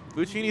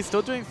 Luccini's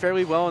still doing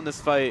fairly well in this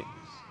fight.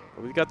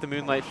 But we've got the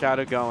Moonlight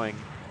Shadow going.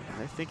 And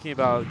they're thinking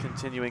about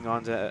continuing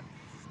on to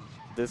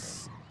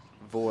this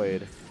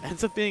Void.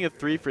 Ends up being a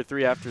 3 for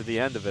 3 after the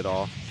end of it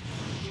all.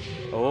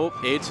 Oh,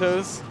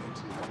 Atos.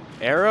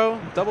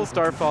 Arrow. Double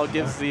Starfall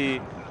gives the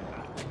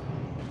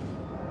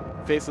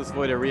Faceless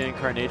Void a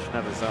reincarnation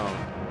of his own.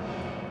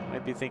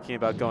 Might be thinking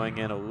about going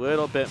in a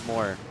little bit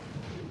more.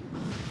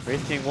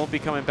 Wraith King won't be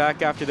coming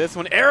back after this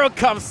one. Arrow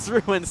comes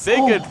through and say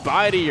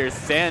goodbye to your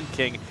Sand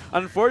King.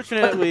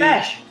 Unfortunately,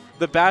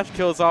 the bash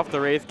kills off the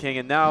Wraith King,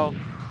 and now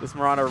this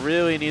Mirana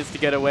really needs to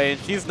get away,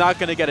 and she's not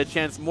going to get a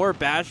chance. More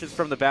bashes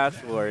from the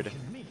Bash Lord.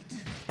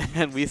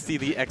 And we see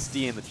the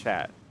XD in the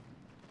chat.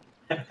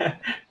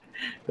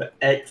 The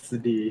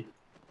XD.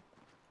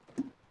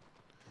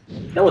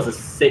 That was a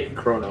sick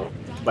chrono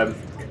by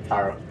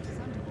Kataro.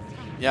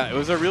 Yeah, it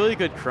was a really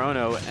good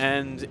chrono,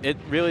 and it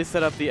really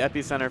set up the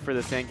epicenter for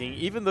the Sand King.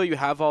 Even though you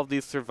have all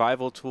these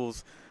survival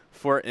tools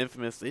for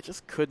Infamous, they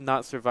just could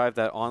not survive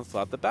that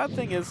onslaught. The bad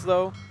thing is,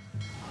 though,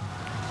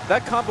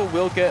 that combo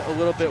will get a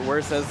little bit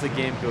worse as the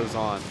game goes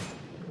on.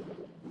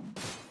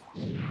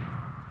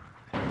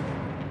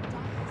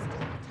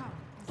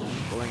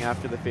 Going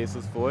after the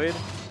Faceless Void.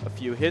 A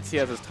few hits, he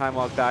has his time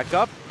log back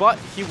up, but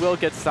he will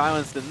get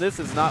silenced, and this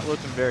is not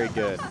looking very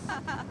good.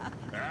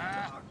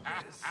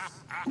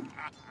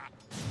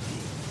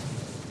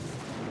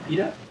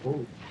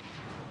 Oh.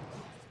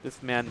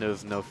 This man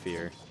knows no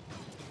fear.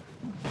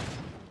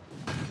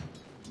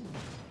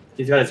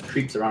 He's got his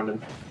creeps around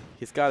him.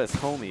 He's got his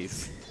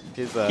homies.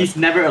 He's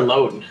never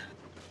alone.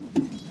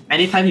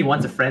 Anytime he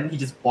wants a friend, he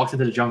just walks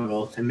into the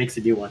jungle and makes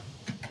a new one.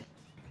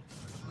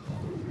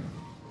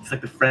 He's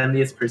like the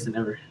friendliest person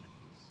ever.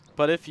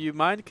 But if you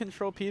mind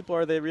control people,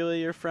 are they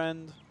really your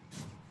friend?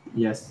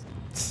 Yes.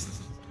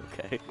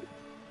 Okay.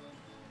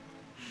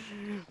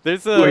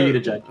 Who are you to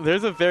judge?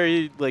 There's a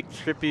very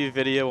trippy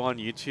video on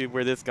YouTube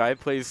where this guy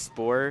plays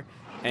Spore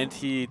and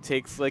he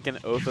takes an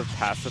oath of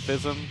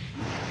pacifism.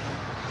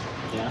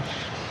 Yeah.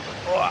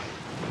 Oh.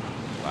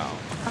 Wow.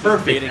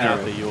 Perfect. Baiting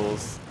out the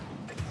Yules.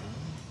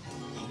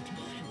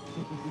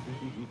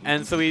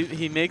 And so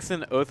he makes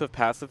an oath of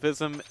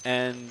pacifism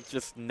and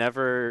just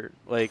never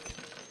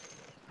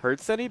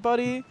hurts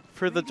anybody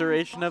for the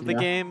duration of the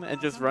game and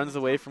just runs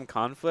away from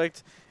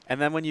conflict. And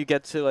then when you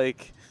get to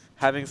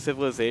having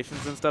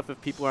civilizations and stuff,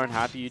 if people aren't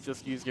happy, you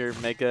just use your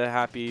mega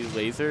happy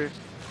laser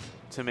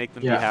to make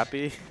them be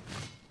happy.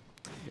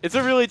 It's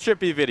a really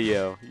trippy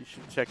video. You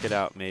should check it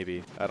out,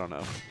 maybe. I don't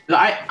know.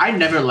 I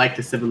never liked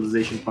the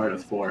civilization part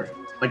of 4.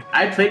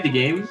 I played the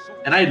game,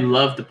 and I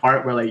loved the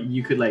part where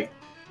you could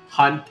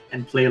hunt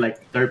and play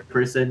third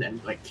person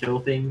and kill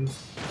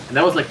things. And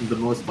that was the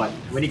most fun.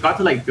 When you got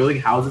to building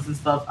houses and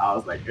stuff, I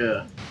was like,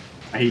 ugh,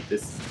 I hate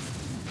this.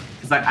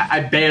 Because I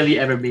barely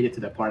ever made it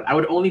to that part. I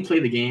would only play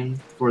the game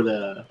for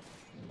to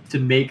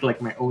make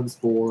my own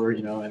spore,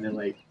 and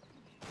then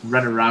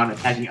run around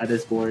attacking other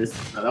spores.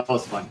 No, that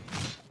was fun.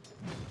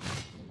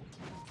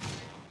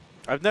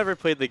 I've never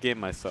played the game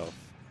myself.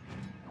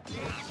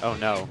 Oh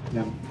no.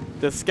 No.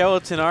 The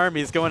skeleton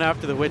army's going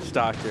after the witch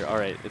doctor.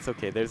 Alright, it's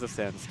okay. There's a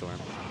sandstorm.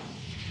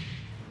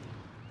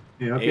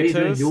 Yeah, okay, he's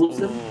gonna duel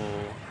him.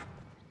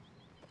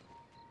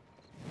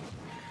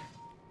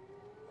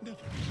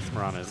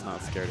 Mirana is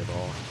not scared at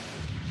all.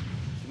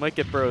 She might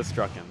get burrow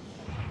struck him.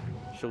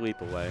 She'll leap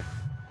away.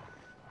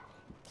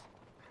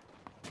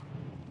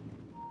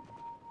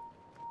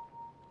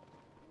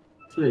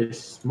 So they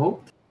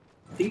smoked.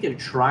 I think they're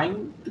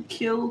trying to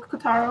kill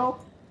Kotaro.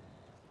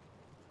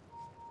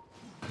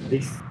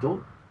 They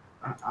don't.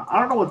 I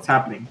don't know what's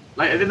happening.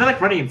 They're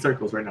running in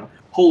circles right now.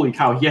 Holy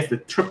cow! He has the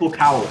triple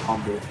cowl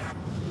combo.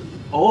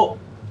 Oh.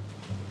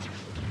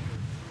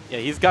 Yeah,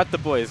 he's got the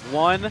boys.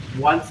 One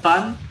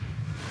stun.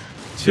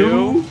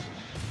 2.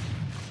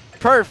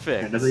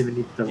 Perfect. Yeah, doesn't even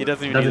need he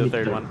doesn't even need the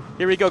third one.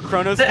 Here we go.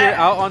 Chronosphere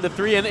out on the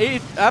 3 and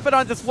 8.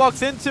 Abaddon just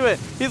walks into it.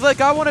 He's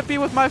like, I want to be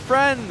with my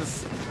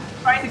friends.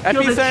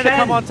 Epicenter to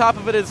come on top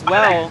of it as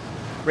well.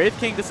 Wraith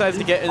King decides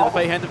to get in the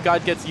fight. Hand of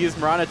God gets used.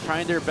 Mirana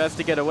trying her best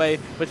to get away,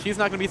 but she's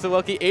not going to be so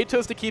lucky.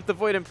 Atos to keep the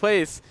Void in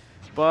place,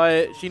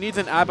 but she needs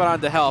an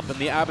Abaddon to help, and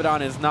the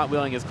Abaddon is not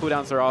willing. His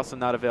cooldowns are also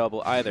not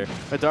available either.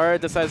 Madara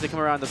decides to come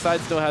around the side,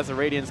 still has a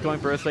Radiance going.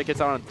 Burst Strike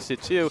gets on to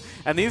 2,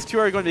 and these two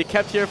are going to be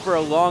kept here for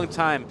a long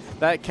time.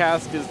 That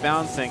cask is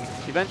bouncing.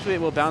 Eventually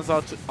it will bounce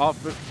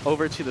off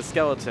over to the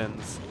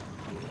skeletons.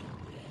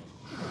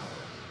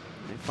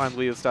 They find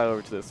Leo style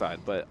over to the side,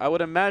 but I would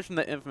imagine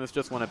that Infamous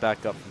just want to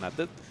back up from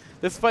that.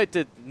 This fight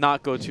did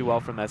not go too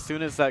well from that. As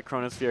soon as that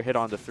Chronosphere hit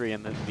on the 3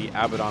 and then the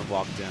Abaddon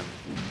walked in.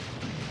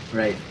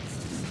 Right.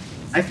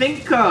 I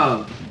think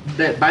that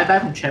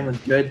buyback from Chen was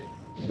good,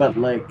 but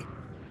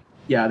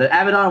yeah, the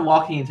Abaddon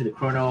walking into the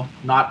Chrono,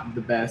 not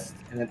the best.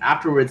 And then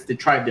afterwards, they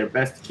tried their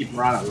best to keep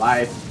Mirana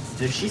alive.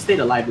 And if she stayed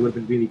alive, it would have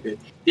been really good.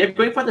 They're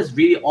going for this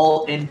really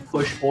all-in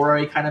push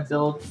horror kind of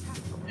build,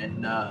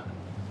 and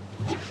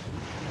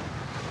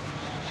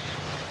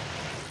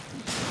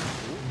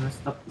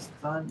messed up the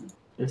stun.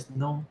 There's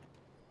no.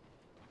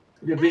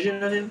 Is there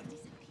vision on him?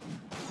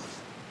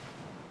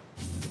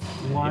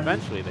 One.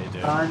 Eventually they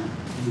do. Done.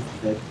 He's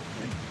dead.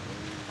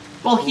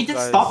 Well, he Cool just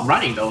guys. stopped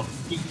running though.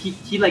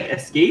 He like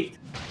escaped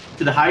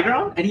to the high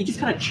ground and he just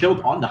kind of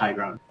chilled on the high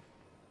ground.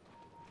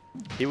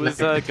 He was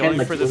pretend going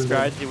like for he the wasn't there.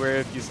 strategy where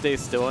if you stay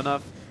still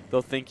enough,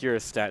 they'll think you're a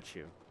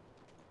statue.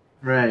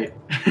 Right.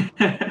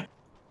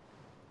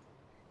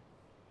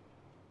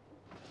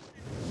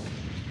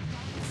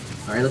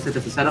 Alright, looks like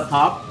there's a set up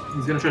top.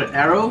 He's gonna try to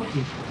arrow.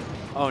 He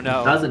Oh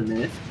no. doesn't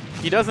miss.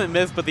 He doesn't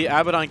miss, but the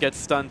Abaddon gets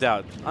stunned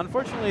out.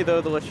 Unfortunately,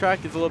 though, the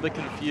Latrak is a little bit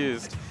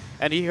confused,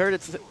 and he hurt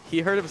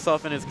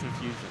himself in his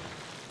confusion.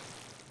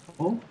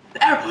 Oh,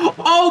 the arrow!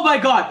 Oh my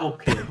god!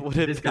 Okay, Would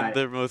have this been guy.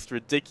 the most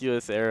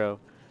ridiculous arrow.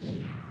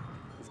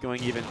 He's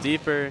going even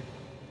deeper.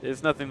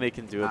 There's nothing they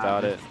can do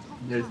about it.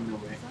 There's no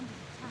way.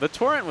 The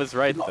torrent was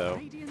right, though.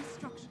 Radiant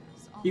structures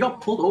are He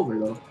got pulled over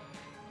though.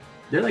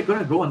 They're like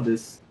gonna go on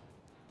this.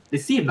 They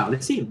see him now. They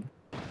see him.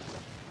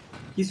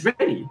 He's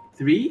ready.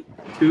 3,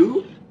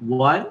 2,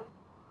 1.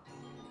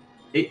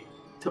 It.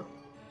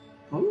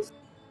 Close.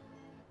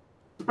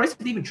 Surprised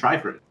he didn't even try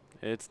for it.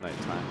 It's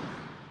nighttime.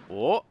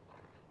 Oh.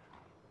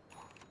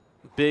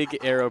 Big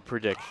arrow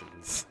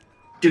predictions.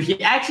 Dude,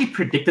 he actually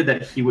predicted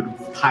that he would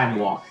time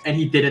walk, and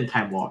he didn't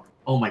time walk.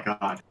 Oh my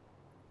god.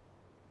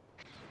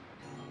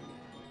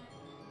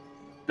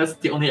 That's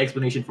the only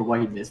explanation for why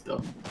he missed,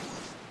 though.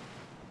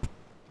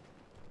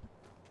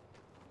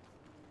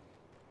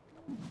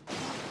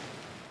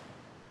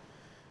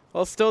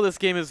 Well, still, this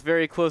game is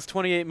very close.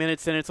 28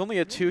 minutes in. It's only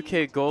a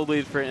 2K gold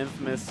lead for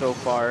Infamous so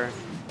far.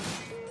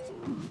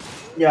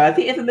 Yeah, I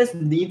think Infamous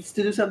needs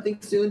to do something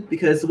soon,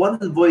 because once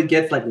the Void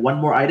gets like one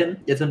more item,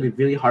 it's going to be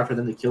really hard for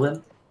them to kill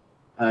him.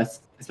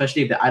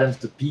 Especially if the item's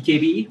the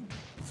BKB.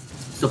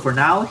 So for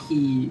now,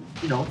 he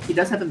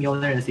does have a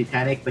Mjolnir and a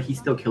Satanic, but he's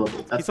still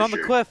killable. That's He's for on the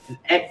sure. cliff.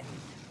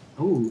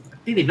 Oh, I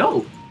think they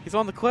know. He's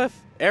on the cliff.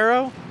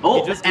 Arrow.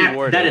 Oh, He just that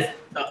rewarded. is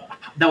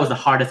that was the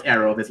hardest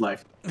arrow of his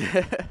life.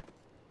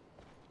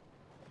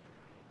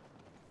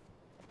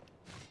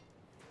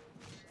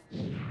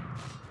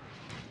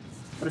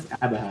 What does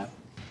Abba have?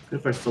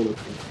 Good for a solo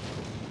kill.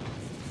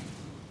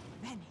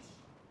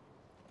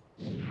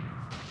 vanish.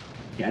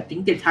 Yeah, I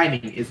think their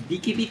timing is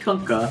BKB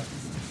Kunkka,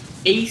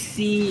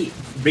 AC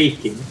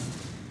Wraith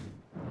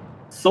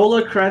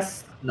Solar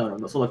Crest. No,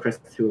 Solar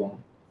Crest is too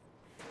long.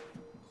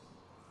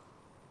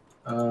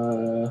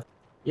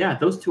 Yeah,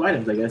 those two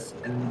items, I guess.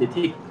 And they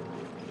take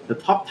the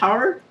top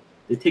tower,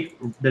 they take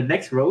the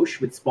next Roche,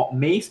 which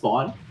may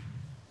spawn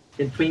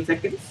in 20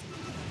 seconds,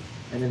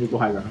 and then they go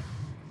high ground.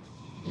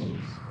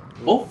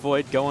 Oh!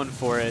 Void going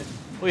for it.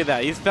 Look at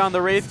that. He's found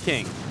the Wraith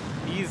King.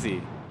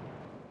 Easy.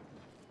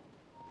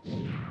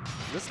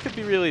 This could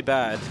be really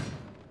bad.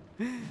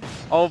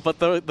 Oh, but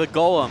the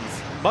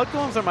golems. Mud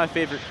golems are my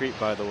favorite creep,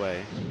 by the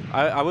way.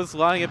 I was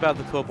lying about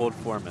the Kobold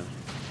Foreman.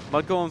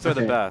 Mud golems are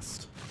the Okay.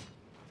 best.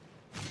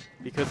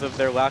 Because of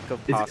their lack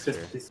of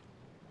posture.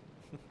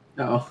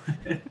 No.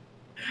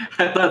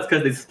 I thought it's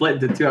because they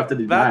split into two after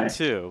they die. That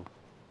too.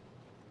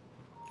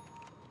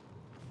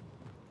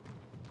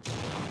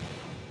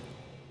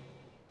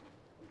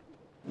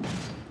 Is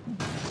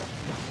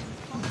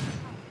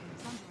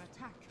under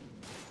attack.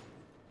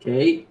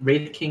 Okay,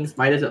 Wraith King's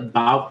Midas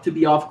about to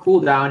be off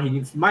cooldown. He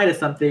needs Midas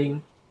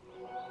something.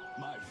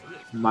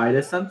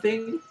 Midas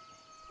something.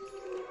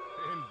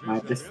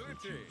 Midas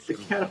the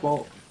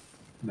catapult.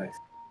 Nice.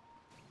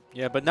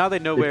 Yeah, but now they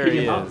know They where pick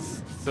he him up.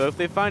 is. So if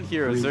they find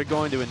heroes, they're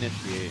going to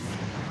initiate.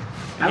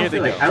 I Here don't they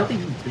feel like go. I don't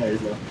think he cares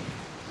though.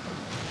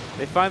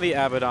 They find the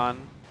Abaddon.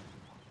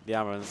 The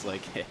Abaddon's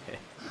like, hey,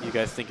 you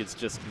guys think it's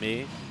just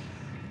me?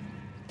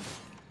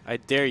 I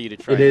dare you to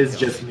try. It and is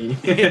kill just me.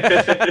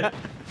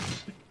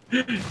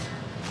 me.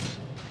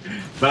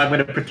 But I'm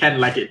gonna pretend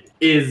like it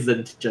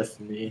isn't just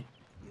me.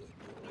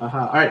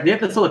 Alright, they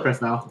have the Solar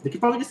Crest now. They can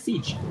probably just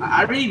siege.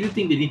 I really do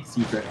think they need to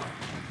siege right now.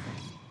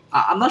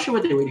 I'm not sure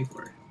what they're waiting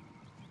for.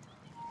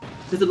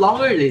 Because the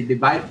longer they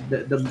buy,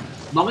 the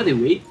longer they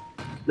wait,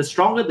 the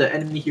stronger the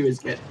enemy heroes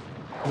get.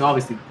 And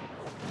obviously,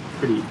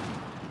 pretty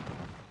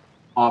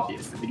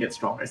obvious that they get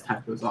stronger as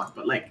time goes on.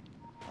 But like,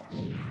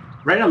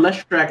 right now,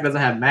 Luccicom doesn't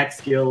have max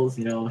skills.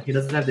 You know, he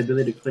doesn't have the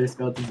ability to clear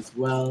skeletons as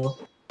well.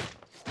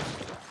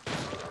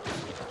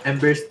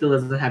 Ember still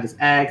doesn't have his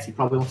axe. He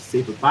probably wants to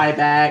save for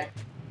buyback.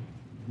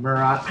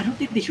 Murat, I don't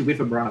think they should wait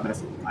for Murana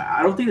Vessel.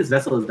 I don't think this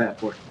vessel is that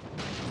important.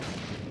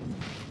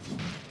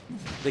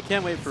 They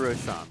can't wait for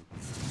Roshan.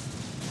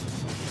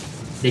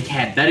 They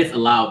can. That is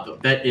allowed, though.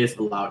 That is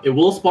allowed. It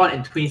will spawn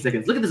in 20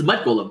 seconds. Look at this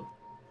Mud Golem.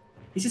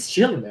 He's just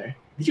chilling there.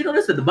 Did you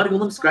notice that the Mud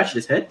Golem scratched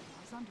his head?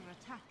 Is under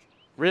attack.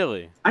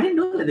 Really? I didn't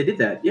know that they did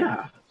that.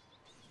 Yeah.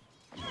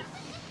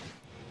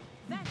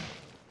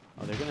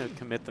 Oh, they're gonna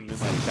commit the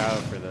Moonlight Shadow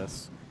for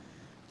this,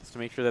 just to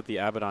make sure that the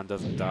Abaddon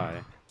doesn't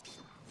die.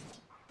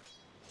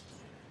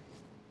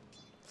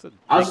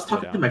 I was just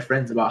talking to my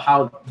friends about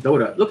how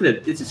Dota. Look at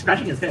it. It's just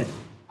scratching his head.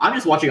 I'm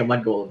just watching a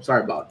Mud Golem.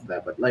 Sorry about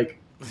that, but like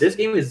this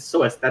game is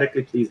so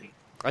aesthetically pleasing.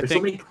 There's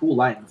so many cool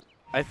lines.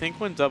 I think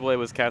when AA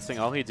was casting,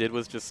 all he did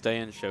was just stay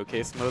in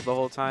showcase mode the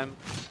whole time.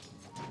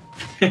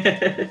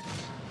 Sounds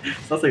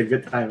like a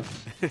good time.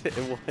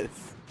 It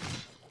was.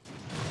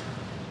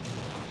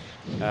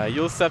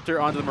 Yule Scepter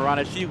onto the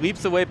Mirana. She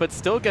leaps away, but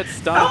still gets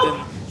stunned,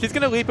 and she's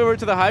going to leap over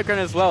to the high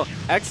ground as well.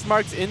 X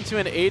marks into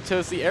an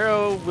Atos. The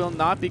arrow will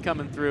not be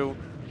coming through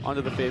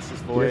onto the Faceless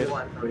Void.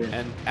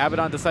 And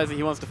Abaddon decides that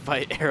he wants to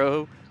fight.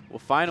 Arrow will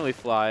finally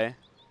fly.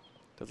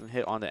 Doesn't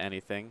hit onto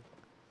anything.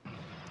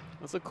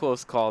 That's a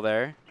close call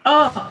there.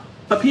 Oh,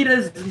 Papita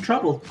is in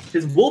trouble.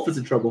 His wolf is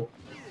in trouble.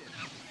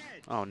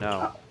 Oh,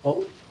 no.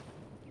 Oh,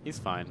 He's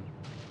fine.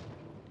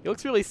 He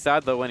looks really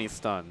sad, though, when he's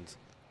stunned.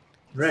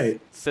 right.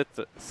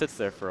 Sits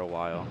there for a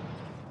while.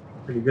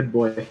 Pretty good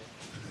boy.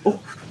 Oh,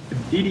 the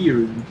DD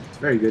rune. It's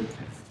very good.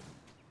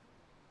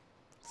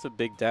 It's a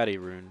Big Daddy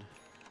rune.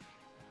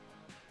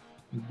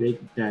 Big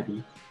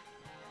Daddy.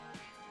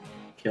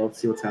 Okay, let's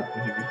see what's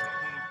happening here.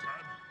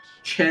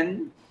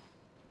 Chen.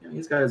 Yeah,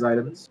 he's got his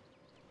items.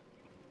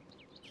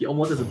 He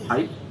almost has a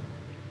pipe.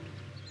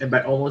 And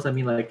by almost, I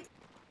mean like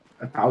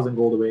 1,000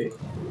 gold away.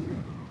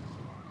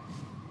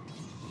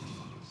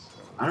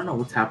 I don't know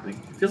what's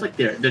happening. It feels like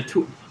they're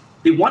too...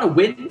 They want to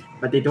win,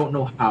 but they don't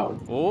know how.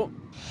 Oh!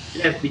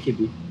 Yeah,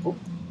 BKB. Oh.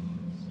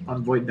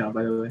 On Void now,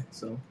 by the way,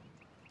 so...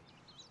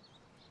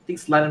 I think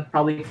Sladden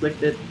probably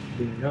clicked it.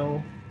 We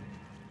know.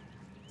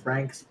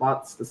 Frank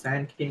spots the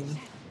Sand King.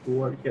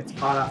 Who gets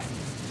caught up.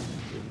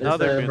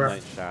 Another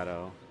Moonlight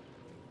Shadow.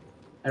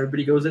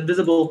 Everybody goes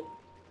invisible.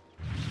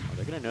 Oh,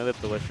 they're going to know that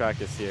the Lishrak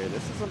is here.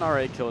 This is an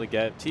alright kill to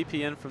get.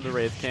 TP in from the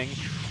Wraith King.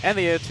 And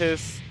the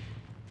Atos.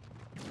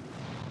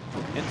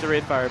 Into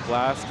Wraithfire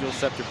Blast. Yule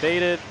Scepter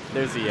baited.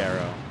 There's the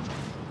arrow.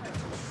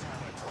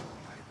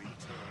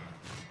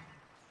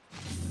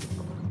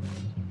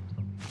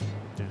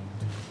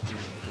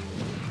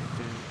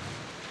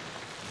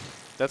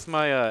 That's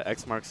my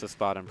X marks the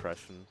spot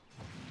impression.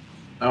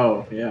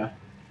 Oh, yeah.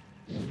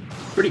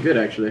 Pretty good,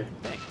 actually.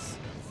 Thanks.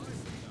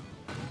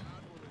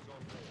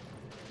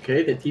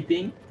 Okay, they're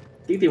TPing.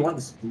 I think they want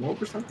to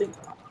smoke or something.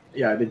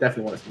 Yeah, they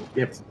definitely want to smoke.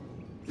 They have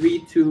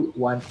 3, 2,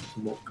 1,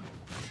 smoke.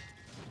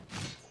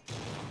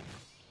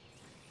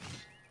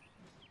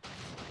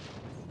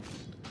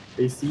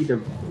 They see the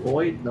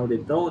void. No, they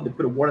don't. They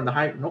put a ward on the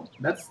high. Nope,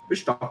 that's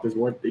Witch Doctor's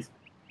ward. They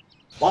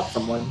spot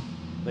someone.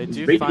 They His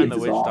do radiance find the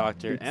is Witch off.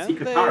 Doctor, They and see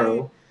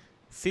Kataro.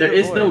 see There the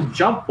is void. no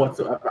jump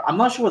whatsoever. I'm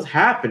not sure what's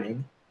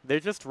happening. They're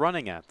just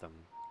running at them.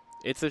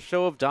 It's a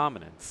show of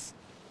dominance.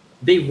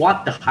 They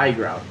want the high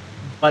ground,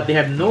 but they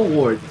have no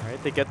ward. All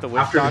right, they get the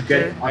Witch After you get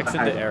Doctor, it on X the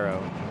into high ground.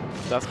 arrow.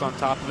 Dust on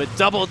top of it.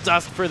 Double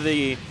dust for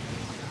the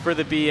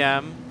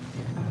BM.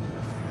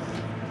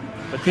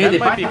 But Okay, Chen they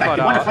might fight be back. caught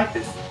They want to off. fight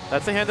this.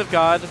 That's the hand of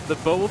God. The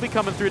boat will be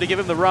coming through to give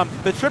him the rum.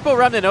 The triple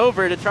remnant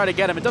over to try to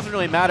get him. It doesn't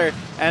really matter.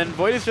 And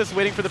Void is just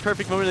waiting for the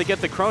perfect moment to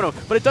get the chrono.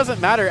 But it doesn't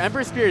matter.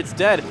 Ember Spirit's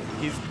dead.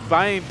 He's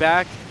buying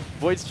back.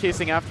 Void's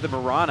chasing after the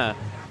Mirana.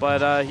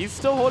 But he's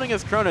still holding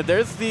his chrono.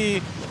 There's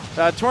the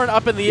Torrent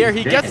up in the air.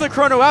 He gets the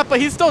chrono up, but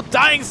he's still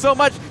dying so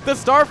much. The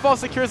Starfall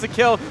secures a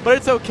kill, but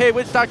it's okay.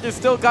 Witch Doctor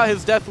still got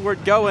his death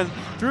ward going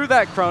through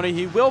that chrono.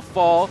 He will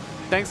fall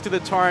thanks to the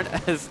Torrent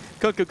as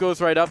Kunkka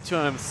goes right up to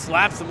him,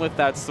 slaps him with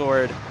that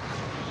sword.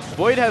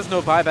 Void has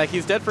no buyback.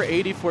 He's dead for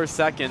 84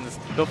 seconds.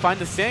 They'll find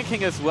the Sand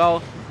King as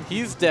well.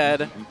 He's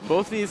dead.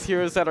 Both these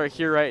heroes that are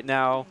here right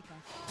now,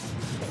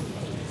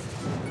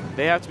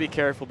 they have to be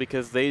careful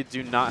because they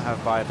do not have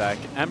buyback.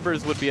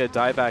 Embers would be a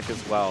dieback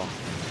as well.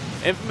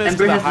 Infamous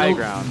Ember to the has high no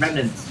ground.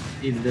 remnants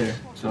either there,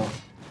 so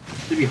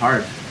should be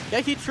hard.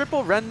 Yeah, he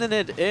triple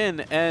remnanted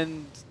in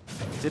and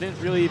didn't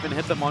really even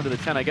hit them onto the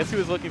 10. I guess he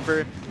was looking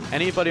for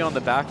anybody on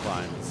the back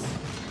lines.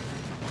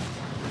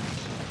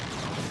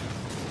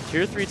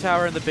 Tier 3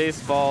 tower in the base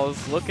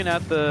falls. Looking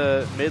at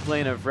the mid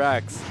lane of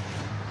Rex.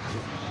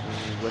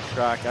 With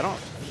track, I don't...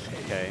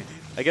 Okay.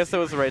 I guess that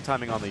was the right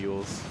timing on the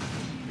Yules.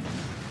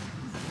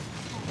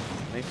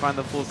 They find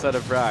the full set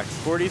of racks.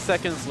 40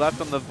 seconds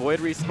left on the Void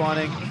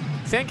respawning.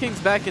 Sand King's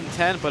back in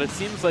 10, but it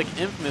seems like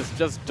Infamous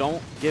just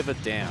don't give a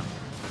damn.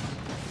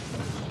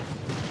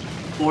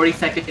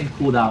 40-second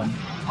cooldown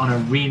on a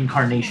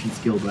reincarnation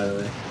skill, by the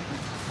way.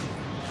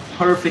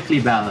 Perfectly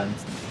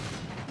balanced.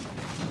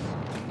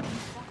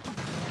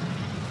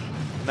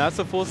 And that's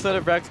a full set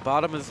of Rex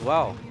bottom as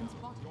well.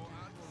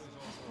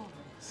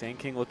 Sand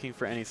King looking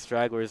for any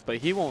stragglers, but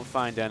he won't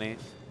find any.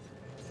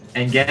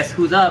 And guess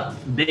who's up?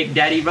 Big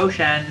Daddy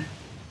Roshan.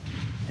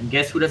 And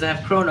guess who doesn't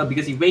have Chrono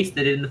because he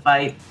wasted it in the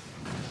fight?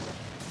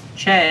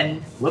 Chen.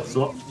 Whoops,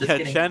 whoops. Just Yeah,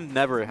 kidding. Chen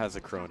never has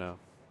a chrono.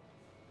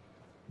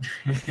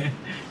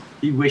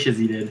 He wishes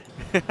he did.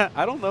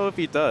 I don't know if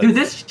he does. Dude,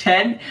 this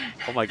Chen.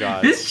 Oh my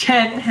god. This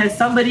Chen has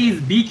somebody's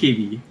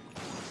BKB.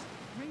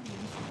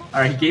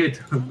 Alright, he gave it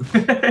to him.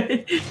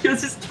 He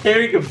was just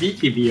carrying a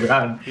BKB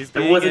around. He's It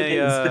being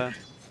wasn't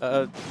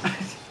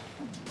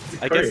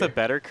I guess a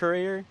better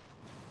courier?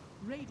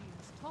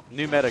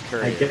 New meta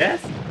courier. I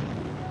guess.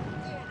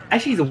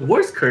 Actually, he's a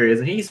worse courier,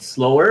 isn't he? He's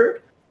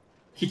slower.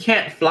 He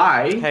can't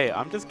fly. Hey,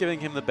 I'm just giving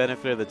him the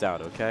benefit of the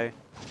doubt, okay?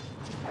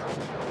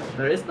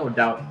 There is no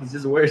doubt. He's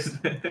just worse.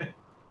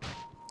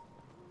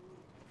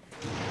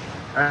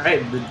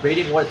 Alright, the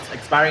Radiant Ward's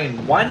expiring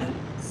in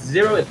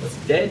 1-0.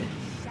 It's dead.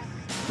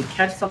 They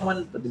catch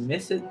someone, but they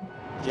miss it.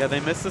 Yeah, they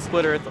missed the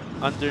Split Earth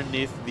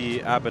underneath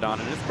the Abaddon,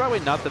 and it's probably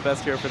not the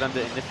best hero for them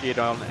to initiate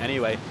on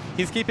anyway.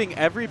 He's keeping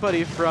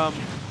everybody from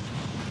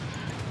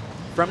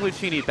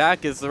Luccini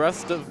back as the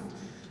rest of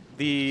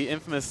the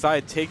infamous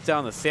side take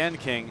down the Sand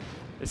King.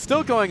 It's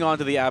still going on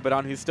to the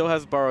Abaddon, who still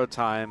has borrowed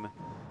time.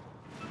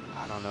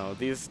 I don't know.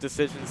 These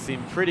decisions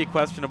seem pretty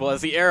questionable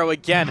as the arrow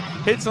again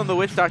hits on the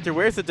Witch Doctor.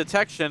 Where's the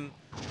detection?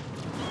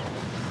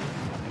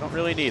 I don't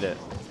really need it.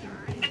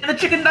 And the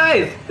chicken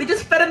dies! They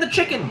just fed him the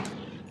chicken!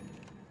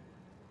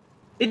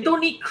 They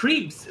don't need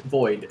creeps,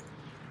 Void.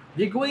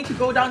 You're going to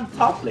go down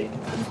top lane.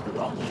 That's the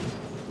wrong lane.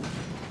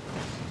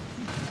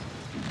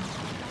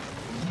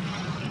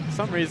 For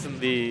some reason,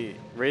 the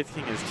Wraith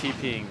King is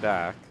TPing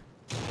back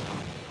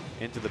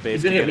into the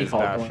base He's to gonna get get his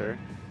recalled. Basher.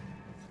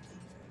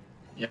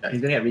 Yeah,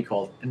 he's gonna get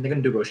recalled, and they're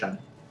gonna do Roshan.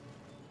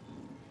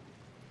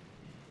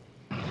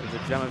 There's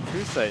a Gem of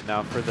True Sight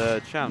now for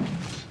the Chem.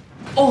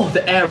 Oh,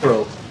 the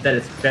arrow! That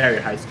is very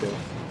high skill.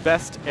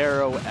 Best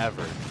arrow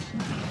ever.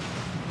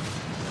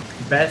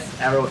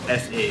 Best arrow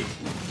SA.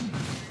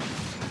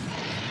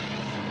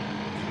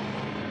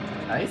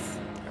 Nice.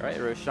 Alright,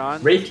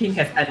 Roshan. Wraith King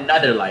has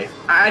another life.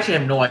 I actually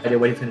have no idea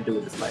what he's gonna do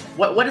with this life.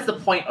 What is the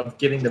point of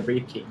giving the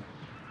Wraith King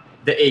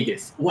the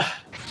Aegis? What?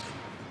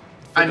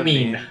 I the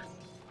mean, meme.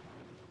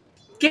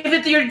 give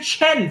it to your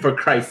Chen for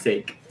Christ's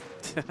sake.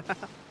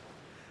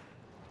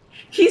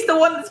 He's the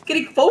one that's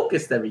getting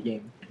focused every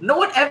game. No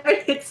one ever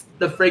hits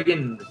the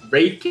friggin'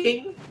 Wraith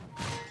King.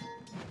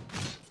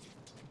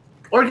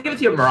 Or give it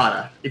to your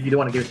Marana if you don't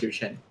want to give it to your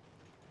Chen.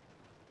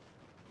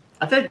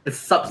 I think the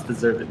subs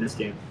deserve it in this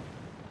game.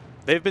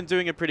 They've been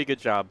doing a pretty good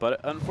job,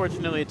 but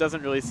unfortunately it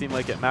doesn't really seem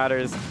like it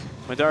matters.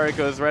 Madara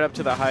goes right up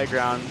to the high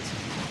ground.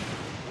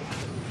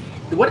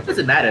 What does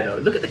it matter though?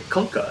 Look at the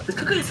Kunkka. The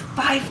Kunkka is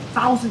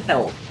 5,000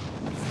 health.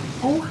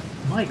 Oh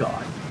my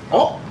god.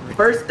 Oh,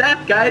 first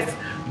step, guys.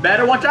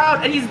 Better watch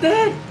out, and he's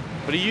dead.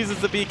 But he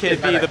uses the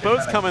BKB. The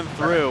boat's coming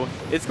through.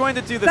 It's going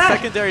to do the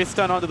secondary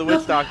stun onto the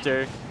Witch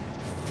Doctor.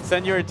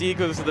 Senor D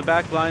goes to the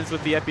back lines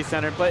with the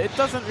epicenter, but it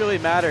doesn't really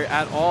matter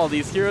at all.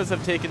 These heroes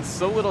have taken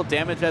so little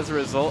damage as a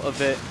result of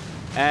it,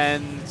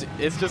 and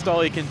it's just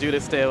all he can do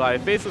to stay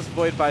alive. Faceless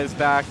Void by his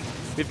back.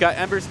 We've got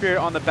Ember Spirit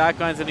on the back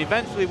lines, and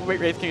eventually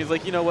Wraith King is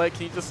like, you know what,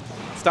 can you just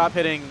stop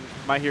hitting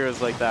my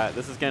heroes like that?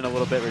 This is getting a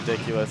little bit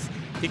ridiculous.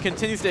 He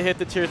continues to hit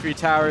the tier 3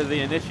 tower.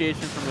 The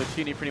initiation from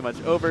Luccini pretty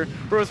much over.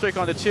 Burrow Strike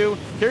onto 2.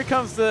 Here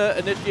comes the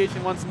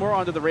initiation once more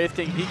onto the Wraith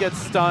King. He gets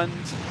stunned.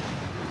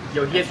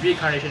 Yo, he has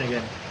reincarnation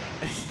again.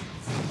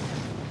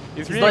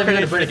 He's not even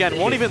gonna reincarnation burn again.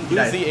 his Won't Aegis, even lose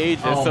guys. the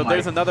Aegis. Oh So my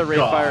there's another Wraith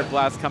God. Fire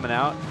Blast coming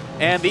out.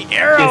 And the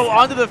arrow Yes.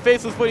 onto the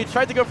Faceless Void. He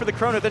tried to go for the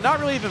Chrono. They're not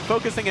really even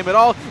focusing him at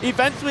all.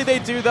 Eventually they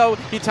do, though.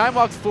 He time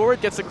walks forward,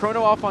 gets the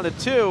Chrono off onto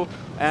 2.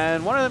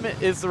 And one of them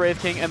is the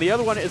Wraith King, and the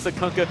other one is the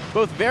Kunkka.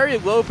 Both very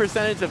low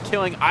percentage of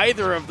killing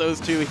either of those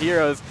two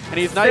heroes. And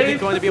he's not even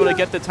going to be able to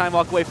get the time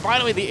walk away.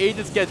 Finally, the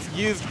Aegis gets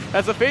used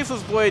as the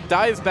Faceless Void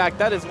dies back.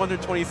 That is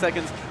 120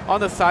 seconds on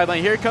the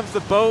sideline. Here comes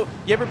the boat.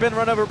 You ever been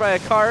run over by a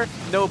car?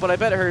 No, but I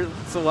bet it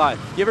hurts a lot.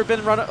 You ever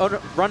been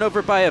run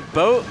over by a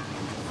boat?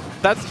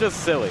 That's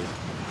just silly.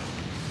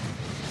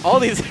 All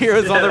these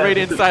heroes on the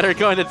Radiant side are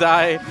going to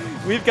die.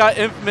 We've got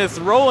Infamous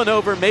rolling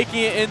over, making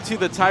it into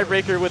the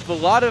tiebreaker with a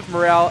lot of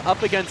morale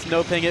up against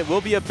Noping. It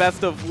will be a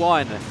best of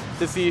 1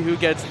 to see who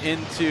gets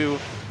into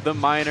the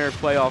minor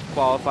playoff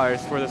qualifiers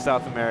for the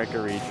South America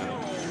region.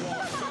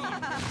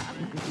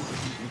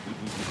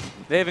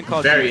 They haven't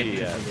called GG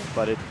yet,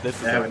 but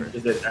this is over.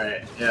 All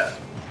right, yeah.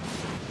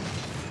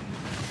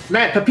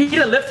 Man,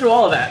 Pepita lived through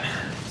all of that,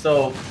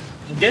 so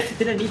I guess he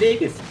didn't need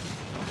Aegis.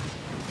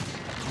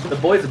 The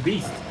boy's a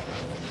beast.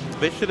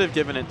 They should have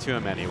given it to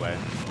him anyway.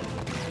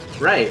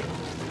 Right.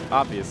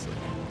 Obviously.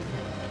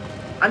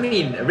 I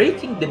mean,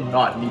 Wraith King did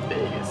not need the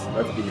Aegis.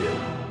 Let's be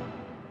real.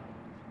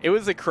 It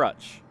was a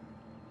crutch.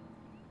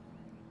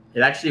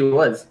 It actually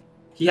was.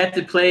 He had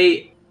to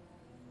play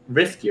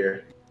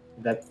riskier.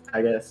 That's,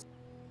 I guess,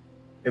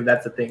 if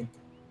that's a thing.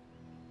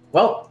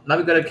 Well, now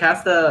we gotta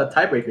cast the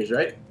tiebreakers,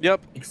 right?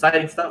 Yep.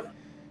 Exciting stuff.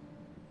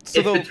 So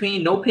it's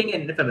between Noping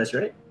and Infamous,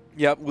 right?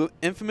 Yep,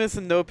 Infamous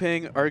and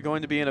Noping are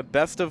going to be in a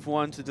best of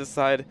 1 to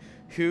decide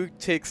who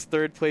takes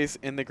 3rd place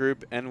in the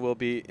group and will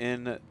be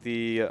in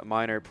the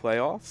minor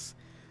playoffs.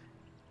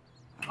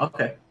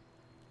 Okay.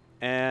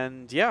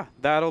 And yeah,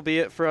 that'll be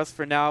it for us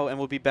for now, and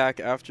we'll be back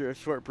after a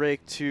short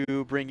break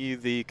to bring you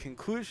the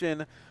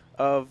conclusion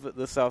of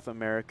the South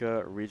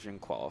America region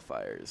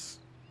qualifiers.